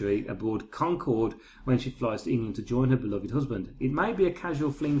lavatory aboard Concorde when she flies to England to join her beloved husband. It may be a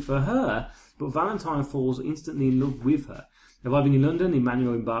casual fling for her, but Valentine falls instantly in love with her. Arriving in London,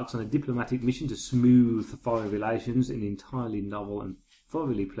 Emmanuel embarks on a diplomatic mission to smooth foreign relations in an entirely novel and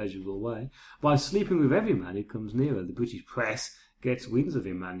thoroughly pleasurable way. By sleeping with every man who comes near her, the British press gets winds of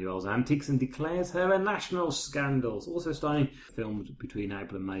Emmanuel's antics and declares her a national scandal. Also starring, filmed between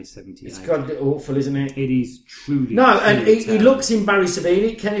April and May 78. It's got a bit awful, isn't it? It is truly. No, and he looks embarrassed to be in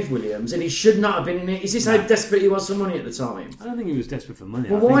it, Kenneth Williams, and he should not have been in it. Is this how desperate he was for money at the time? I don't think he was desperate for money.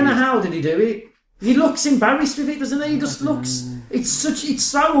 Well, why in the hell did he do it? He looks embarrassed with it, doesn't he? He just looks... It's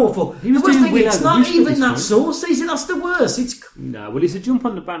so awful. The worst thing, it's not even that saucy, is it? That's the worst. No, well, it's a jump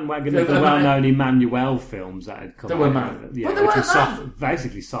on the bandwagon of the well-known Emmanuel films that had come out. They were mad. Yeah, they weren't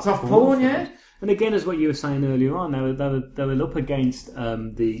basically soft porn, yeah. And again, as what you were saying earlier on, they were up against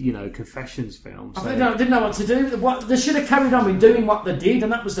the Confessions films. I didn't know what to do. They should have carried on with doing what they did,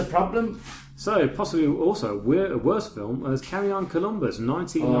 and that was the problem. So, possibly also a worse film was Carry On Columbus,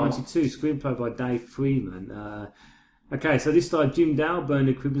 1992, screenplay by Dave Freeman. Okay, so this starred Jim Dow,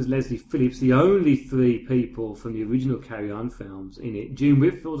 Bernard Cribbins, Leslie Phillips, the only three people from the original Carry On films in it. June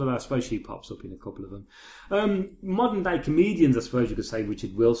Whitfield, although I suppose she pops up in a couple of them. Modern day comedians, I suppose you could say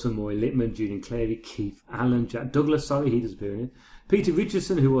Richard Wilson, Maureen Lipman, Julian Clary, Keith Allen, Jack Douglas, he does appear in it. Peter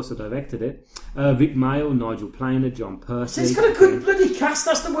Richardson, who also directed it. Vic Mayle, Nigel Planer, John Percy. So it's got a good bloody cast,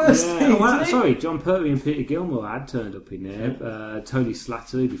 that's the worst thing. Sorry, John Pertwee and Peter Gilmore had turned up in there. Tony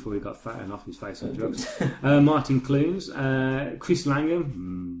Slattery, before he got fat and off his face on drugs. Martin Clunes, Chris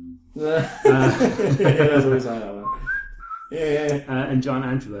Langham. That's what we say that one. And John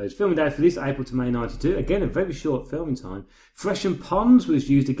Andrews. Filming date for this, April to May 92. Again, a very short filming time. Fresh and Ponds was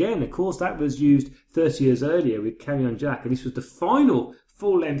used again. Of course, that was used 30 years earlier with Carry On Jack. And this was the final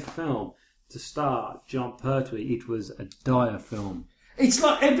full-length film to star John Pertwee. It was a dire film. It's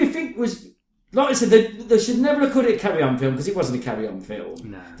like everything was... Like I said, they should never have called it a Carry On film because it wasn't a Carry On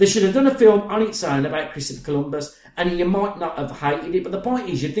film. No. They should have done a film on its own about Christopher Columbus, and you might not have hated it, but the point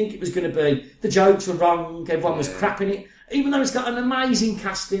is, you'd think it was going to be, the jokes were wrong, everyone was crapping it, even though it's got an amazing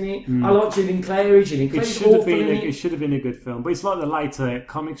cast in it. I like Julian Clary. It should have been a good film, but it's like the later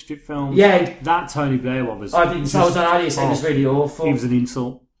comic strip films. Yeah. That Tony Blair one was... I was on earlier saying it was really awful. He was an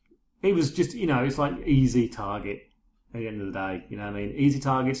insult. He was just, it's like easy target. At the end of the day, you know what I mean? Easy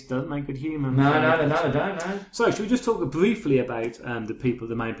targets don't make good humans. No, they don't. So, should we just talk briefly about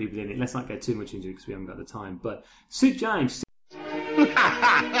the main people in it? Let's not get too much into it because we haven't got the time. But Sid James.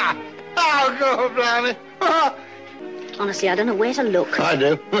 Oh, go, blimey. Honestly, I don't know where to look. I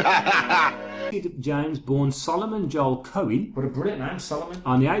do. Sid James, born Solomon Joel Cohen. What a brilliant name, Solomon.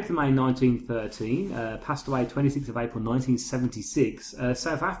 On the 8th of May 1913, passed away 26th of April 1976.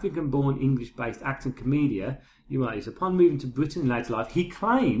 South African-born English-based actor and comedian. Upon moving to Britain in later life, he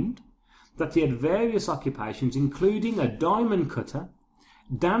claimed that he had various occupations, including a diamond cutter,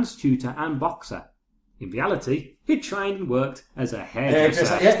 dance tutor and boxer. In reality, he trained and worked as a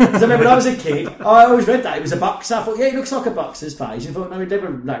hairdresser. Yeah, because I remember when I was a kid, I always read that. It was a boxer. I thought, yeah, he looks like a boxer's face. I thought, no, he'd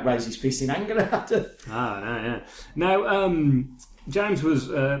never raise his fist in anger at it. Oh, no, yeah. Now, James was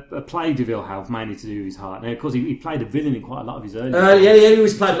plagued with ill health, mainly to do with his heart. Now, of course, he played a villain in quite a lot of his early he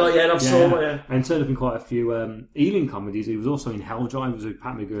was played like, I've saw it. And turned up in quite a few Ealing comedies. He was also in Hell Drivers with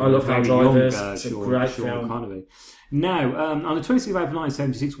Pat McGowan. I love Hell Drivers. It's a great Sean film. Connery. Now, on the 26th of April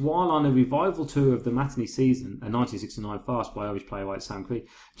 1976, while on a revival tour of the matinee season, a 1969 farce by Irish playwright Sam Creed,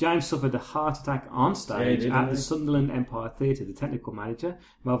 James suffered a heart attack on stage at the Sunderland Empire Theatre. The technical manager,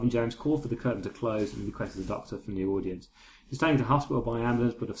 Melvin James, called for the curtain to close and requested a doctor from the audience. He was taken to hospital by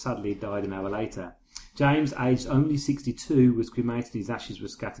ambulance, but sadly died an hour later. James, aged only 62, was cremated. His ashes were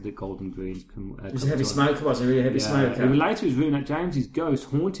scattered at Golden Green. He was a heavy smoker, wasn't he? Really heavy smoker. It related to his room that James's ghost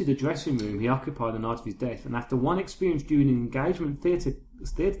haunted the dressing room he occupied the night of his death. And after one experience during an engagement theatre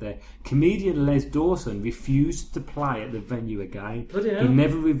there, comedian Les Dawson refused to play at the venue again. He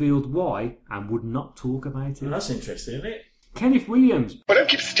never revealed why and would not talk about it. Well, that's interesting, isn't it? Kenneth Williams. Well, don't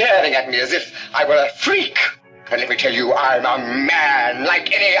keep staring at me as if I were a freak. And let me tell you, I'm a man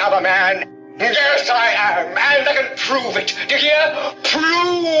like any other man. Yes, I am, and I can prove it. Do you hear?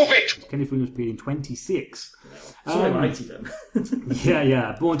 Prove it! Kenneth Williams appeared in 26. Sorry, 80 then.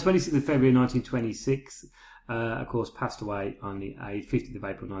 yeah. Born 26th of February 1926. Of course, passed away on the 15th of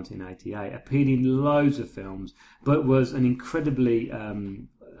April 1988. Appeared in loads of films, but was an incredibly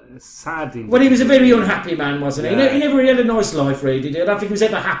sad. Well, he was a very unhappy man, wasn't he? He never really had a nice life, really, did he? I don't think he was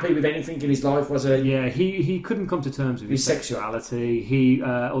ever happy with anything in his life, was he? Yeah, he couldn't come to terms with his sexuality. He,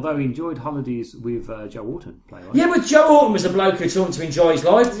 although he enjoyed holidays with Joe Orton, playwright. Yeah, but Joe Orton was a bloke who taught him to enjoy his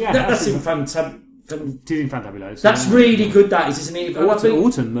life. Yeah, that's in fantastic. That's really good, that is, isn't it?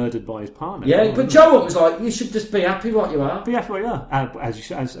 Orton murdered by his partner. Yeah, but Joe Orton was like, you should just be happy what you are. Be happy what you are, as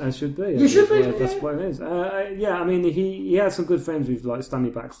should be. You should be. That's what it is. Yeah, I mean, he had some good friends with like Stanley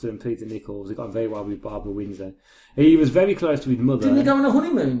Baxter and Peter Nichols. He got on very well with Barbara Windsor. He was very close to his mother. Didn't he go on a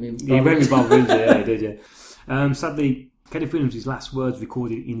honeymoon? He went with Barbara Windsor. Yeah, he did. Yeah. Sadly, Kenneth Williams' last words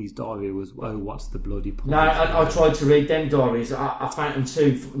recorded in his diary was, "Oh, what's the bloody point?" No, I tried to read them diaries. I found them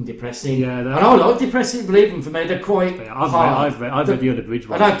too fucking depressing. Yeah, and I like depressing. Believe them, for me, they're quite hard. I've read the unabridged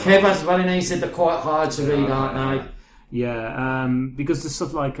one. I know Kev as well, and he said they're quite hard to read, aren't they? Yeah, because there's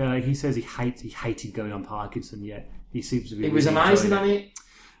stuff like he says he hated going on Parkinson. Yet he seems to be. It was amazing, wasn't it?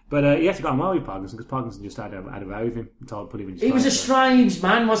 But he had to go on well with Parkinson because Parkinson just had a row with him and told to put him in his He was a strange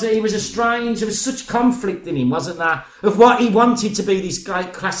man, wasn't he? He was a strange... There was such conflict in him, wasn't there? Of what he wanted to be this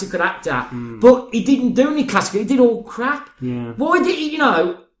great classical actor. But he didn't do any classical. He did all crap. Yeah. Why did he,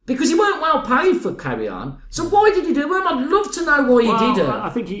 because he weren't well paid for Carry On. So why did he do it? I'd love to know why he did it. I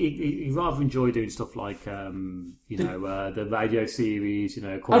think he rather enjoyed doing stuff like, the radio series,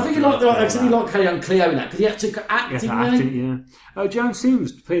 I think he liked Carry On Cleo in that, because he had to act, yeah. Joan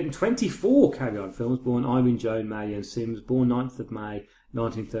Sims appeared in 24 Carry On films, born Irene Joan Marion Sims, born 9th of May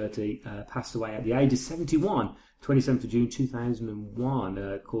 1930, passed away at the age of 71. 27th of June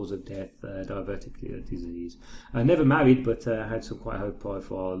 2001, cause of death, diverticular disease. Never married, but had some quite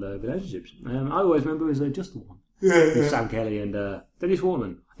high-profile relationships. I always remember as just the one. With Sam Kelly and Dennis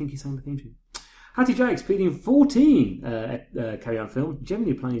Waterman. I think he sang the theme tune. Hattie Jacques appeared in 14 Carry On films,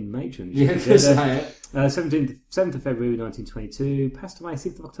 generally playing matrons. 7th of February 1922, passed away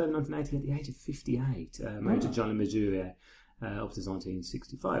 6th of October 1980 at the age of 58. Married to Johnny Mazurier. Up to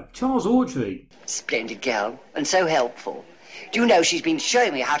 1965. Charles Autry. Splendid girl, and so helpful. Do you know she's been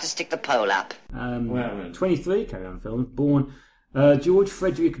showing me how to stick the pole up? 23 Carry On films. Born George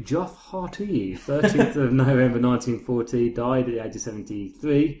Frederick Joff Harty, 13th of November 1940. Died at the age of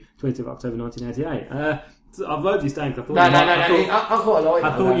 73, 20th of October 1988. I wrote this down because I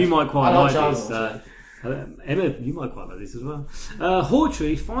thought you might quite like this. Emma, you might quite like this as well.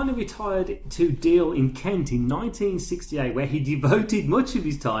 Hawtrey finally retired to Deal in Kent in 1968, where he devoted much of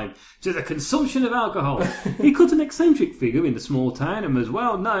his time to the consumption of alcohol. He cut an eccentric figure in the small town and was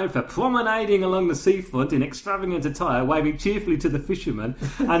well known for promenading along the seafront in extravagant attire, waving cheerfully to the fishermen,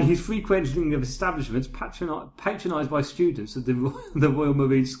 and his frequenting of establishments patronised by students at the Royal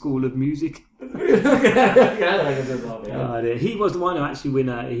Marine School of Music. He was the one who actually, when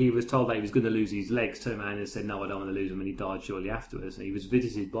he was told that he was going to lose his legs, turned around and said, "No, I don't want to lose them," and he died shortly afterwards. And he was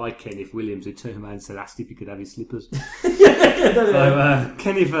visited by Kenneth Williams, who turned around and asked if he could have his slippers. So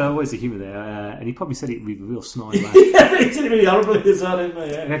Kenneth, always a humour there, and he probably said it with a real snide way. He said it really horribly as well, didn't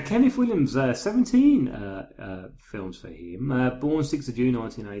he? Kenneth Williams, 17 films for him. Born 6th of June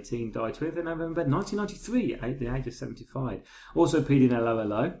 1918, died 20th of November 1993 at the age of 75. Also appeared in Hello,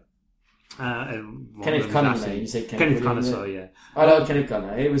 Hello. Kenneth Connolly. You said Kenneth Connolly, sorry, yeah. I like Kenneth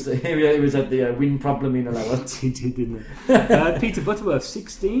Connolly. He was at the wind problem in allowance. He did, didn't he? Peter Butterworth,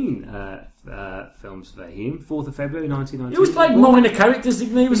 16 films for him. 4th of February 1992. He always played minor characters,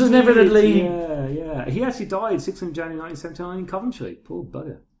 didn't he? He was never a lead. Yeah. He actually died 6th of January 1979 in Coventry. Poor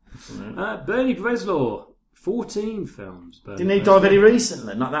bugger. Bernie Bresslaw, 14 films. Didn't he die very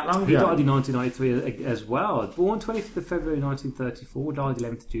recently? Not that long ago? He died in 1993 as well. Born 25th of February 1934, died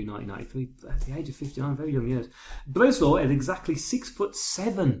 11th of June 1993 at the age of 59, very young years. Bresslaw at exactly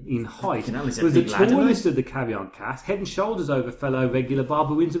 6'7" in height. Was the tallest of the Carry On cast, head and shoulders over fellow regular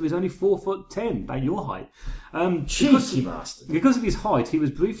Barbara Windsor, who was only 4'10", about your height. Cheeky bastard. Because of his height, he was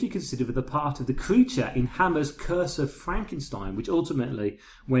briefly considered for the part of the creature in Hammer's Curse of Frankenstein, which ultimately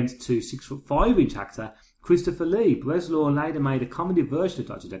went to 6'5" actor Christopher Lee. Bresslaw later made a comedy version of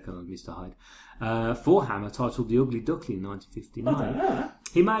Dr. Jekyll and Mr. Hyde for Hammer, titled The Ugly Duckling in 1959.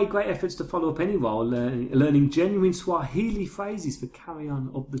 He made great efforts to follow up any role, learning genuine Swahili phrases for Carry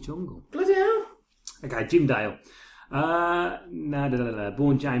On Up the Jungle. Bloody hell. Okay, Jim Dale.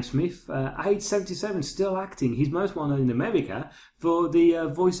 Born James Smith, age 77, still acting. He's most well known in America for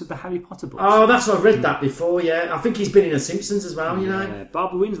the voice of the Harry Potter books. Oh, that's I've read that before. Yeah, I think he's been in The Simpsons as well. You know,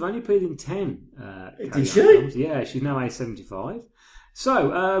 Barbara Windsor only appeared in 10. Did she? Films. Yeah, she's now age 75.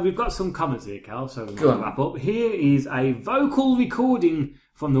 So we've got some comments here, Carl. So we're going to wrap up. Here is a vocal recording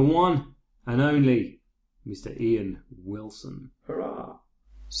from the one and only Mr. Ian Wilson. Hurrah!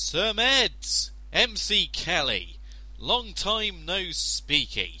 Sir Meds, MC Kelly. Long time no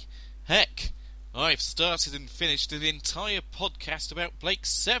speaky. Heck, I've started and finished an entire podcast about Blake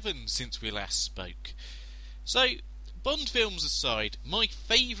 7 since we last spoke. So, Bond films aside, my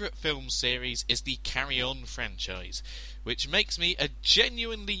favourite film series is the Carry On franchise, which makes me a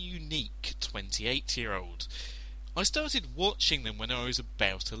genuinely unique 28-year-old. I started watching them when I was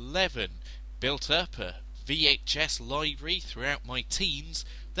about 11, built up a VHS library throughout my teens,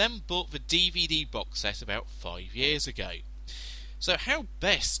 then bought the DVD box set about 5 years ago. So how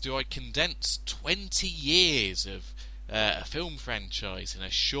best do I condense 20 years of a film franchise in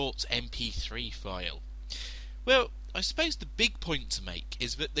a short MP3 file? Well, I suppose the big point to make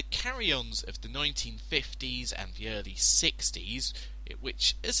is that the carry-ons of the 1950s and the early 60s,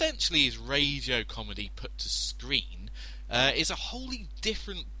 which essentially is radio comedy put to screen, is a wholly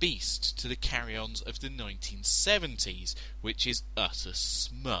different beast to the carry-ons of the 1970s, which is utter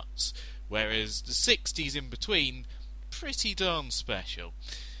smut, whereas the 60s in between, pretty darn special.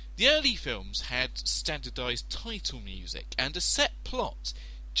 The early films had standardised title music and a set plot,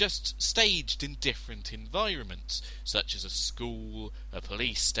 just staged in different environments, such as a school, a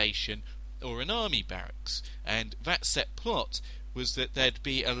police station, or an army barracks, and that set plot was that there'd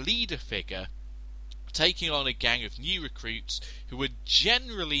be a leader figure taking on a gang of new recruits who were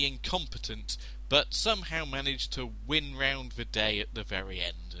generally incompetent but somehow managed to win round the day at the very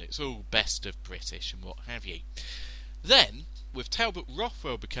end, and it's all best of British and what have you. Then, with Talbot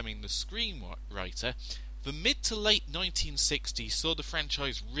Rothwell becoming the screenwriter, the mid to late 1960s saw the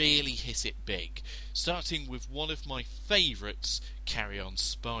franchise really hit it big, starting with one of my favourites, Carry On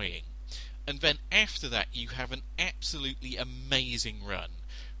Spying. And then after that you have an absolutely amazing run.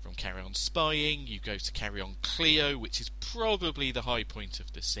 From Carry On Spying, you go to Carry On Cleo, which is probably the high point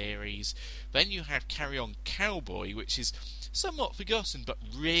of the series. Then you have Carry On Cowboy, which is somewhat forgotten but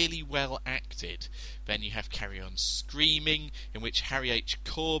really well acted. Then you have Carry On Screaming, in which Harry H.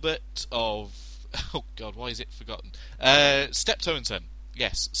 Corbett of... oh god, why is it forgotten? Steptoe and Son.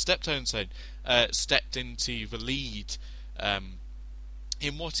 Yes, Steptoe and Son stepped into the lead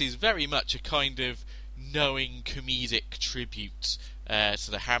in what is very much a kind of knowing comedic tribute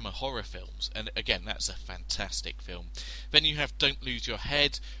to the Hammer horror films, and again that's a fantastic film. Then you have Don't Lose Your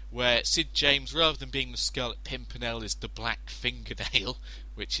Head, where Sid James, rather than being the Scarlet Pimpernel, is the Black Fingerdale,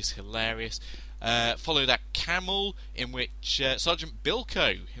 which is hilarious. Follow that Camel, in which Sergeant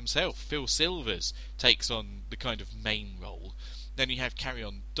Bilko himself, Phil Silvers, takes on the kind of main role. Then you have Carry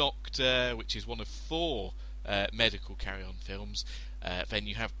On Doctor, which is one of 4 medical Carry On films. Then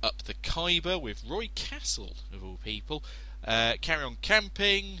you have Up the Khyber with Roy Castle, of all people. Carry On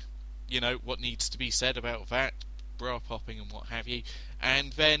Camping, you know, what needs to be said about that, bra popping and what have you.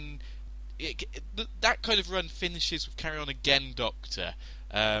 And then that kind of run finishes with Carry On Again Doctor,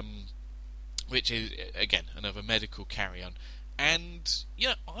 which is, again, another medical carry-on. And, you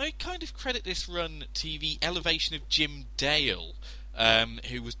know, I kind of credit this run to the elevation of Jim Dale,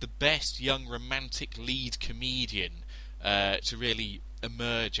 who was the best young romantic lead comedian to really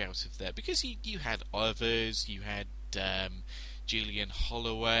emerge out of there. Because you had others, you had Julian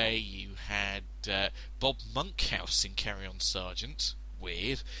Holloway, you had Bob Monkhouse in Carry On Sergeant,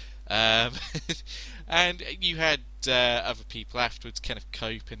 weird, And you had other people afterwards, Kenneth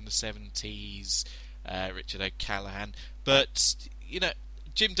Cope in the 70s, Richard O'Callaghan. But,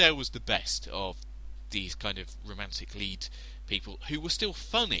 Jim Dale was the best of these kind of romantic lead people who were still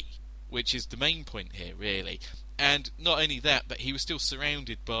funny, which is the main point here, really. And not only that, but he was still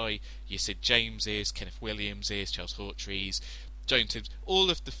surrounded by your Sid Jameses, Kenneth Williamses, Charles Hawtrey's, Joan Timms, all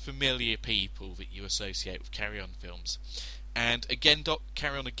of the familiar people that you associate with Carry On films. And again,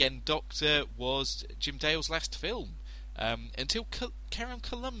 Carry On Again, Doctor was Jim Dale's last film, until Carry On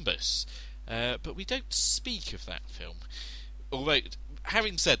Columbus. But we don't speak of that film. Although,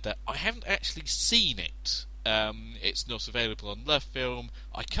 having said that, I haven't actually seen it. It's not available on Love Film.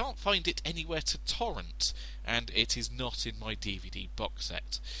 I can't find it anywhere to torrent, and it is not in my DVD box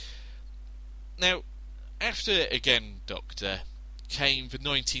set. Now, after Again, Doctor, came the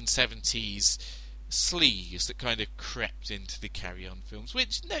 1970s sleaze that kind of crept into the Carry On films,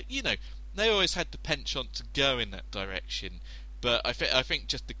 which, they always had the penchant to go in that direction. But I think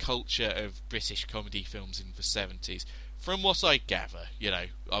just the culture of British comedy films in the 70s, from what I gather,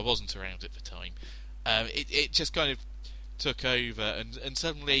 I wasn't around at the time, it just kind of took over, and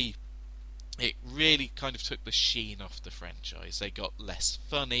suddenly it really kind of took the sheen off the franchise. They got less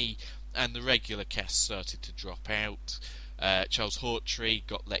funny, and the regular cast started to drop out. Charles Hawtrey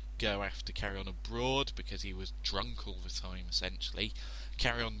got let go after Carry On Abroad because he was drunk all the time, essentially.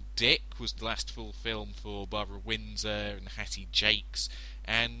 Carry On Dick was the last full film for Barbara Windsor and Hattie Jakes,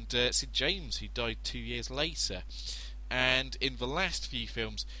 and Sid James, who died 2 years later. And in the last few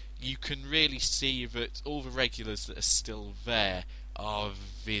films, you can really see that all the regulars that are still there are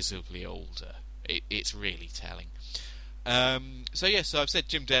visibly older. It's really telling. So I've said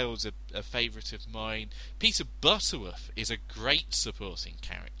Jim Dale's a favourite of mine. Peter Butterworth is a great supporting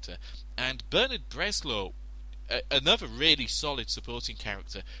character, and Bernard Bresslaw, another really solid supporting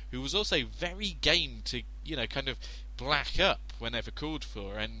character, who was also very game to, kind of black up whenever called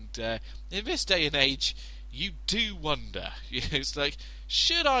for. And in this day and age, you do wonder. It's like,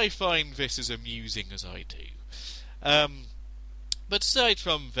 should I find this as amusing as I do? But aside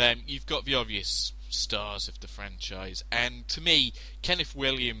from them, you've got the obvious stars of the franchise, and to me, Kenneth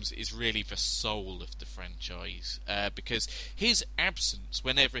Williams is really the soul of the franchise, because his absence,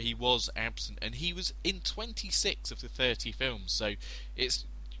 whenever he was absent, and he was in 26 of the 30 films, so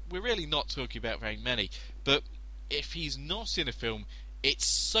we're really not talking about very many, but if he's not in a film, it's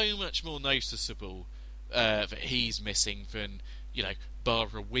so much more noticeable that he's missing than,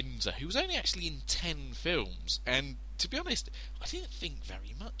 Barbara Windsor, who was only actually in 10 films, and to be honest, I didn't think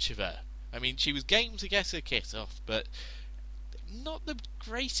very much of her. I mean, she was game to get her kit off, but not the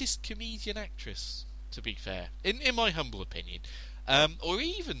greatest comedian actress, to be fair, in my humble opinion. Or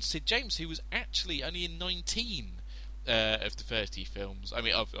even Sid James, who was actually only in 19 of the 30 films. I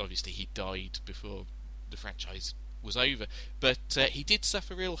mean, obviously he died before the franchise was over, but he did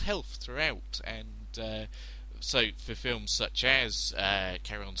suffer ill health throughout, and so for films such as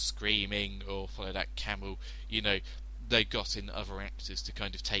Carry On Screaming or Follow That Camel, they got in other actors to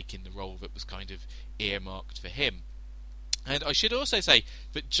kind of take in the role that was kind of earmarked for him. And I should also say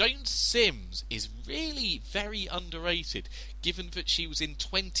that Joan Sims is really very underrated, given that she was in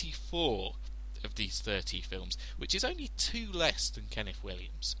 24 of these 30 films, which is only 2 less than Kenneth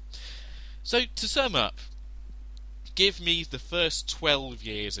Williams. So, to sum up, give me the first 12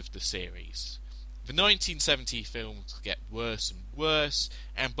 years of the series. The 1970 films get worse and worse,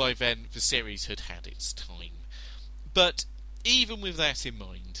 and by then the series had had its time. But even with that in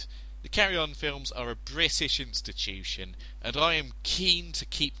mind, the Carry On films are a British institution, and I am keen to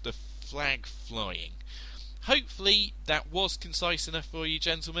keep the flag flying. Hopefully that was concise enough for you,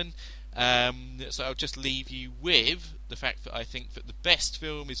 gentlemen. So I'll just leave you with the fact that I think that the best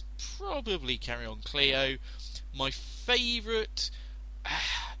film is probably Carry On Cleo. My favourite,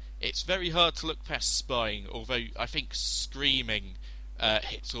 it's very hard to look past Spying, although I think Screaming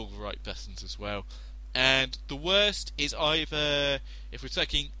hits all the right buttons as well. And the worst is either, if we're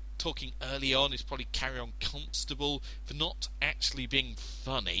talking early on, is probably Carry On Constable, for not actually being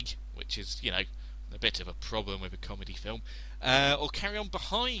funny, which is, a bit of a problem with a comedy film, or Carry On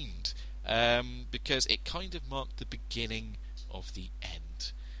Behind, because it kind of marked the beginning of the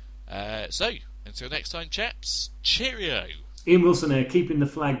end. So, until next time, chaps, cheerio! Ian Wilson there, keeping the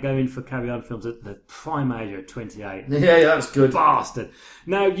flag going for Carry On films at the prime age at 28. Yeah, that's good. Bastard.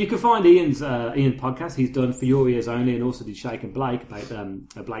 Now, you can find Ian podcast. He's done For Your Ears Only, and also did Shake and Blake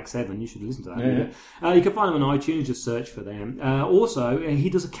about Blake 7. You should listen to that. Yeah. You can find them on iTunes, just search for them. Also, he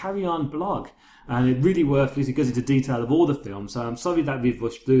does a Carry On blog. And it's really worth it. It goes into detail of all the films. So I'm sorry that we've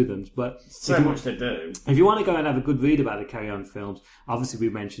rushed through them, but so much to do. If you want to go and have a good read about the Carry On films, obviously we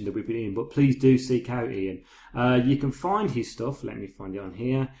mentioned that we've been in, but please do seek out Ian. You can find his stuff. Let me find it on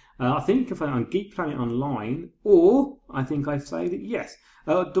here. I think you can find it on Geek Planet Online, or I think I've saved it. Yes,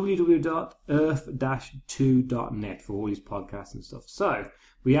 www.earth-2.net for all his podcasts and stuff. So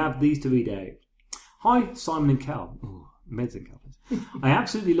we have these to read out. Hi, Simon and Cal. Ooh, Meds and Cal. I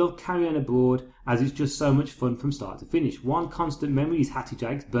absolutely love Carry On Abroad, as it's just so much fun from start to finish. One constant memory is Hattie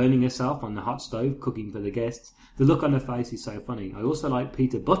Jakes burning herself on the hot stove, cooking for the guests. The look on her face is so funny. I also like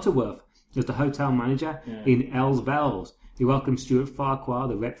Peter Butterworth as the hotel manager in Elle's Bells. He welcomes Stuart Farquhar,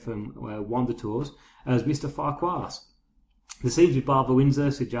 the rep from Wander Tours, as Mr. Farquhar. The scenes with Barbara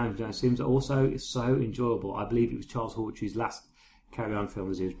Windsor, Sir James Jones Sims are also so enjoyable. I believe it was Charles Hawtrey's last Carry On film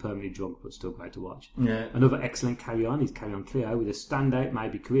as he was permanently drunk, but still great to watch. Yeah. Another excellent Carry On is Carry On Cleo, with a standout,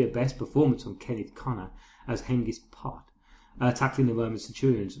 maybe career best performance from Kenneth Connor as Hengist Pot, tackling the Roman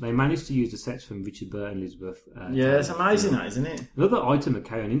centurions. They managed to use the sets from Richard Burton and Elizabeth. It's amazing, that, isn't it? Another item of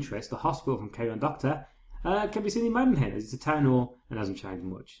Carry On interest, the hospital from Carry On Doctor, can be seen in Maidenhead. It's a town hall and hasn't changed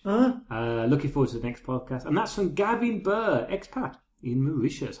much. Looking forward to the next podcast, and that's from Gavin Burr, expat in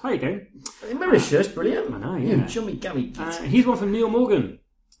Mauritius. How you going? In Mauritius, brilliant. I know, yeah. Chummy Gummy. Here's one from Neil Morgan,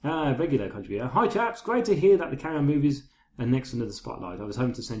 regular contributor. Hi chaps, great to hear that the Carry On movies are next under the spotlight. I was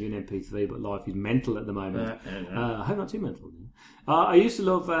hoping to send you an MP3, but life is mental at the moment. I hope not too mental. I used to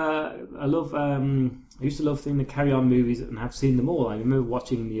love seeing the Carry On movies and have seen them all. I remember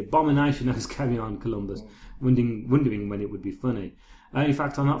watching The Abomination as Carry On Columbus, wondering when it would be funny. In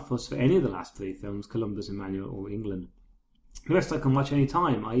fact, I'm not fussed for any of the last three films, Columbus, Emmanuel, or England. The rest I can watch any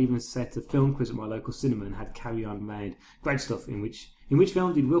time. I even set a film quiz at my local cinema and had Carry On made. Great stuff. In which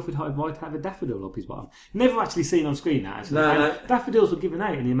film did Wilfred White have a daffodil up his bottom? Never actually seen on screen that. Actually. No. Daffodils were given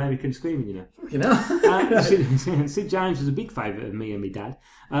out in the American screening, you know. Sid James was a big favourite of me and my dad.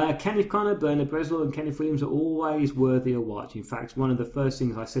 Kenneth Connor, Bernard Breslau and Kenneth Williams are always worthy of watch. In fact, one of the first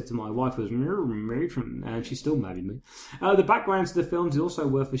things I said to my wife was, and she still married me. The background to the films is also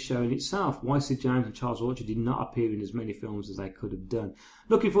worth a show in itself. Why Sid James and Charles Orchard did not appear in as many films as they could have done.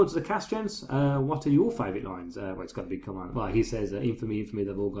 Looking forward to the cast, gents. What are your favourite lines? Well, it's got to be, come on. Well, he says, infamy,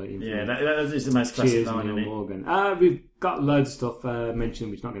 they've all got infamy. Yeah, that is the most classic line, Neil Morgan. We've got loads of stuff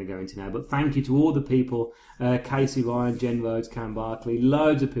mentioned, which I'm not going to go into now, but thank you to all the people, Casey Ryan, Jen Rhodes, Cam Barkley,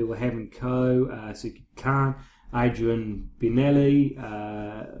 loads of people, Heaven Coe, Suki Khan, Adrian Binelli,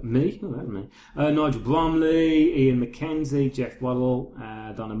 Nigel Bromley, Ian McKenzie, Jeff Waddle,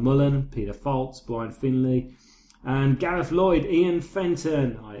 Donna Mullen, Peter Foltz, Brian Finley, and Gareth Lloyd, Ian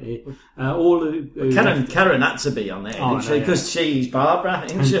Fenton, all Karen had to be on there, didn't she? Because she's Barbara,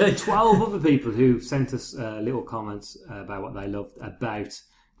 isn't she? 12 other people who sent us little comments about what they loved about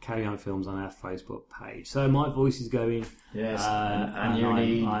Carry On films on our Facebook page. So my voice is going. Yes, and you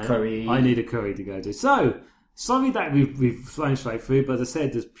need curry. I need a curry to go to. So sorry that we've flown straight through, but as I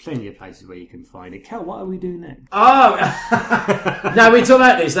said, there's plenty of places where you can find it. Cal, what are we doing next? Oh, no, we talk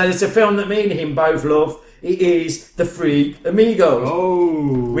about this. Now, it's a film that me and him both love. It is The Three Amigos,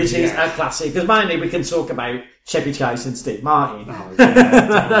 which is a classic. Because mainly we can talk about Chevy Chase and Steve Martin.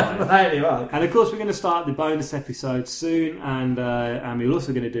 And of course, we're going to start the bonus episode soon, and we're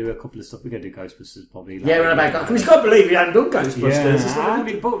also going to do a couple of stuff. We're going to do Ghostbusters probably. Yeah, we're about. We can't believe we hadn't done Ghostbusters.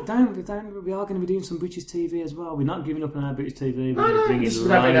 We are going to be doing some British TV as well. We're not giving up on our British TV. We're going to bring in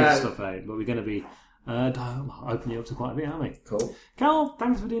loads of stuff out, but we're going to be opening up to quite a bit, aren't we? Cool. Cal,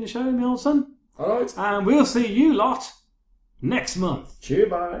 thanks for doing the show, my old son. Alright. And we'll see you lot next month. Cheers,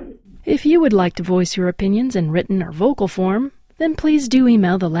 bye. If you would like to voice your opinions in written or vocal form, then please do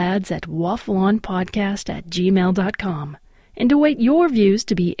email the lads at waffleonpodcast@gmail.com and await your views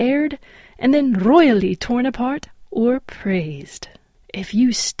to be aired and then royally torn apart or praised. If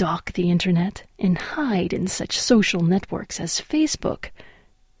you stalk the internet and hide in such social networks as Facebook,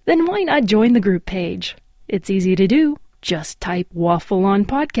 then why not join the group page? It's easy to do. Just type Waffle On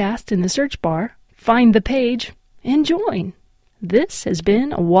Podcast in the search bar, find the page, and join. This has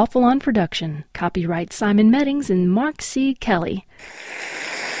been a Waffle On production. Copyright Simon Meddings and Mark C. Kelly.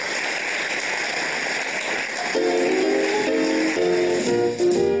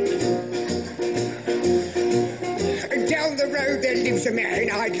 Down the road there lives a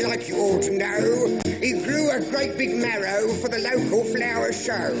man I'd like you all to know. He grew a great big marrow for the local flower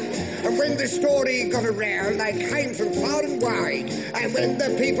show. And when the story got around, they came from far and wide. And when the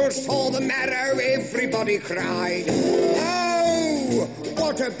people saw the marrow, everybody cried, "Oh,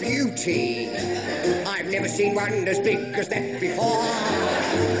 what a beauty! I've never seen one as big as that before.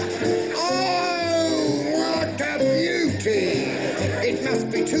 Oh, what a beauty! It must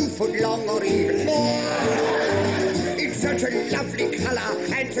be too far foot long or even more. It's such a lovely colour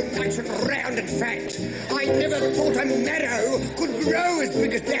and so nice and round and fat. I never thought a marrow could grow as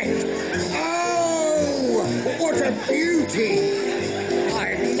big as that. Oh, what a beauty!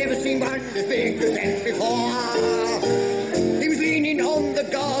 I've never seen one as big as that before. He was leaning on the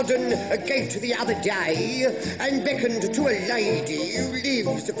garden gate the other day and beckoned to a lady who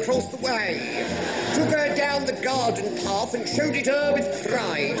lives across the way. Took her down the garden path and showed it her with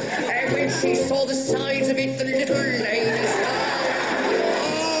pride. And when she saw the size of it, the little lady sighed.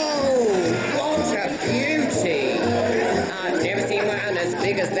 Oh, what a beauty! I've never seen one as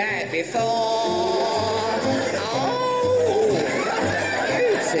big as that before. Oh, what a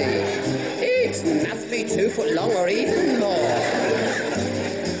beauty! It must be 2 foot long or even more.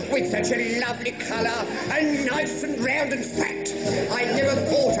 With such a lovely colour and nice and round and fat, I never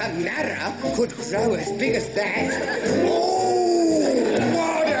thought a marrow could grow as big as that. Oh,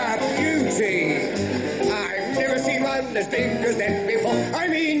 what a beauty! I've never seen one as big as that before. I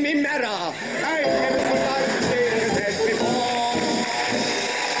mean, me marrow. I've never seen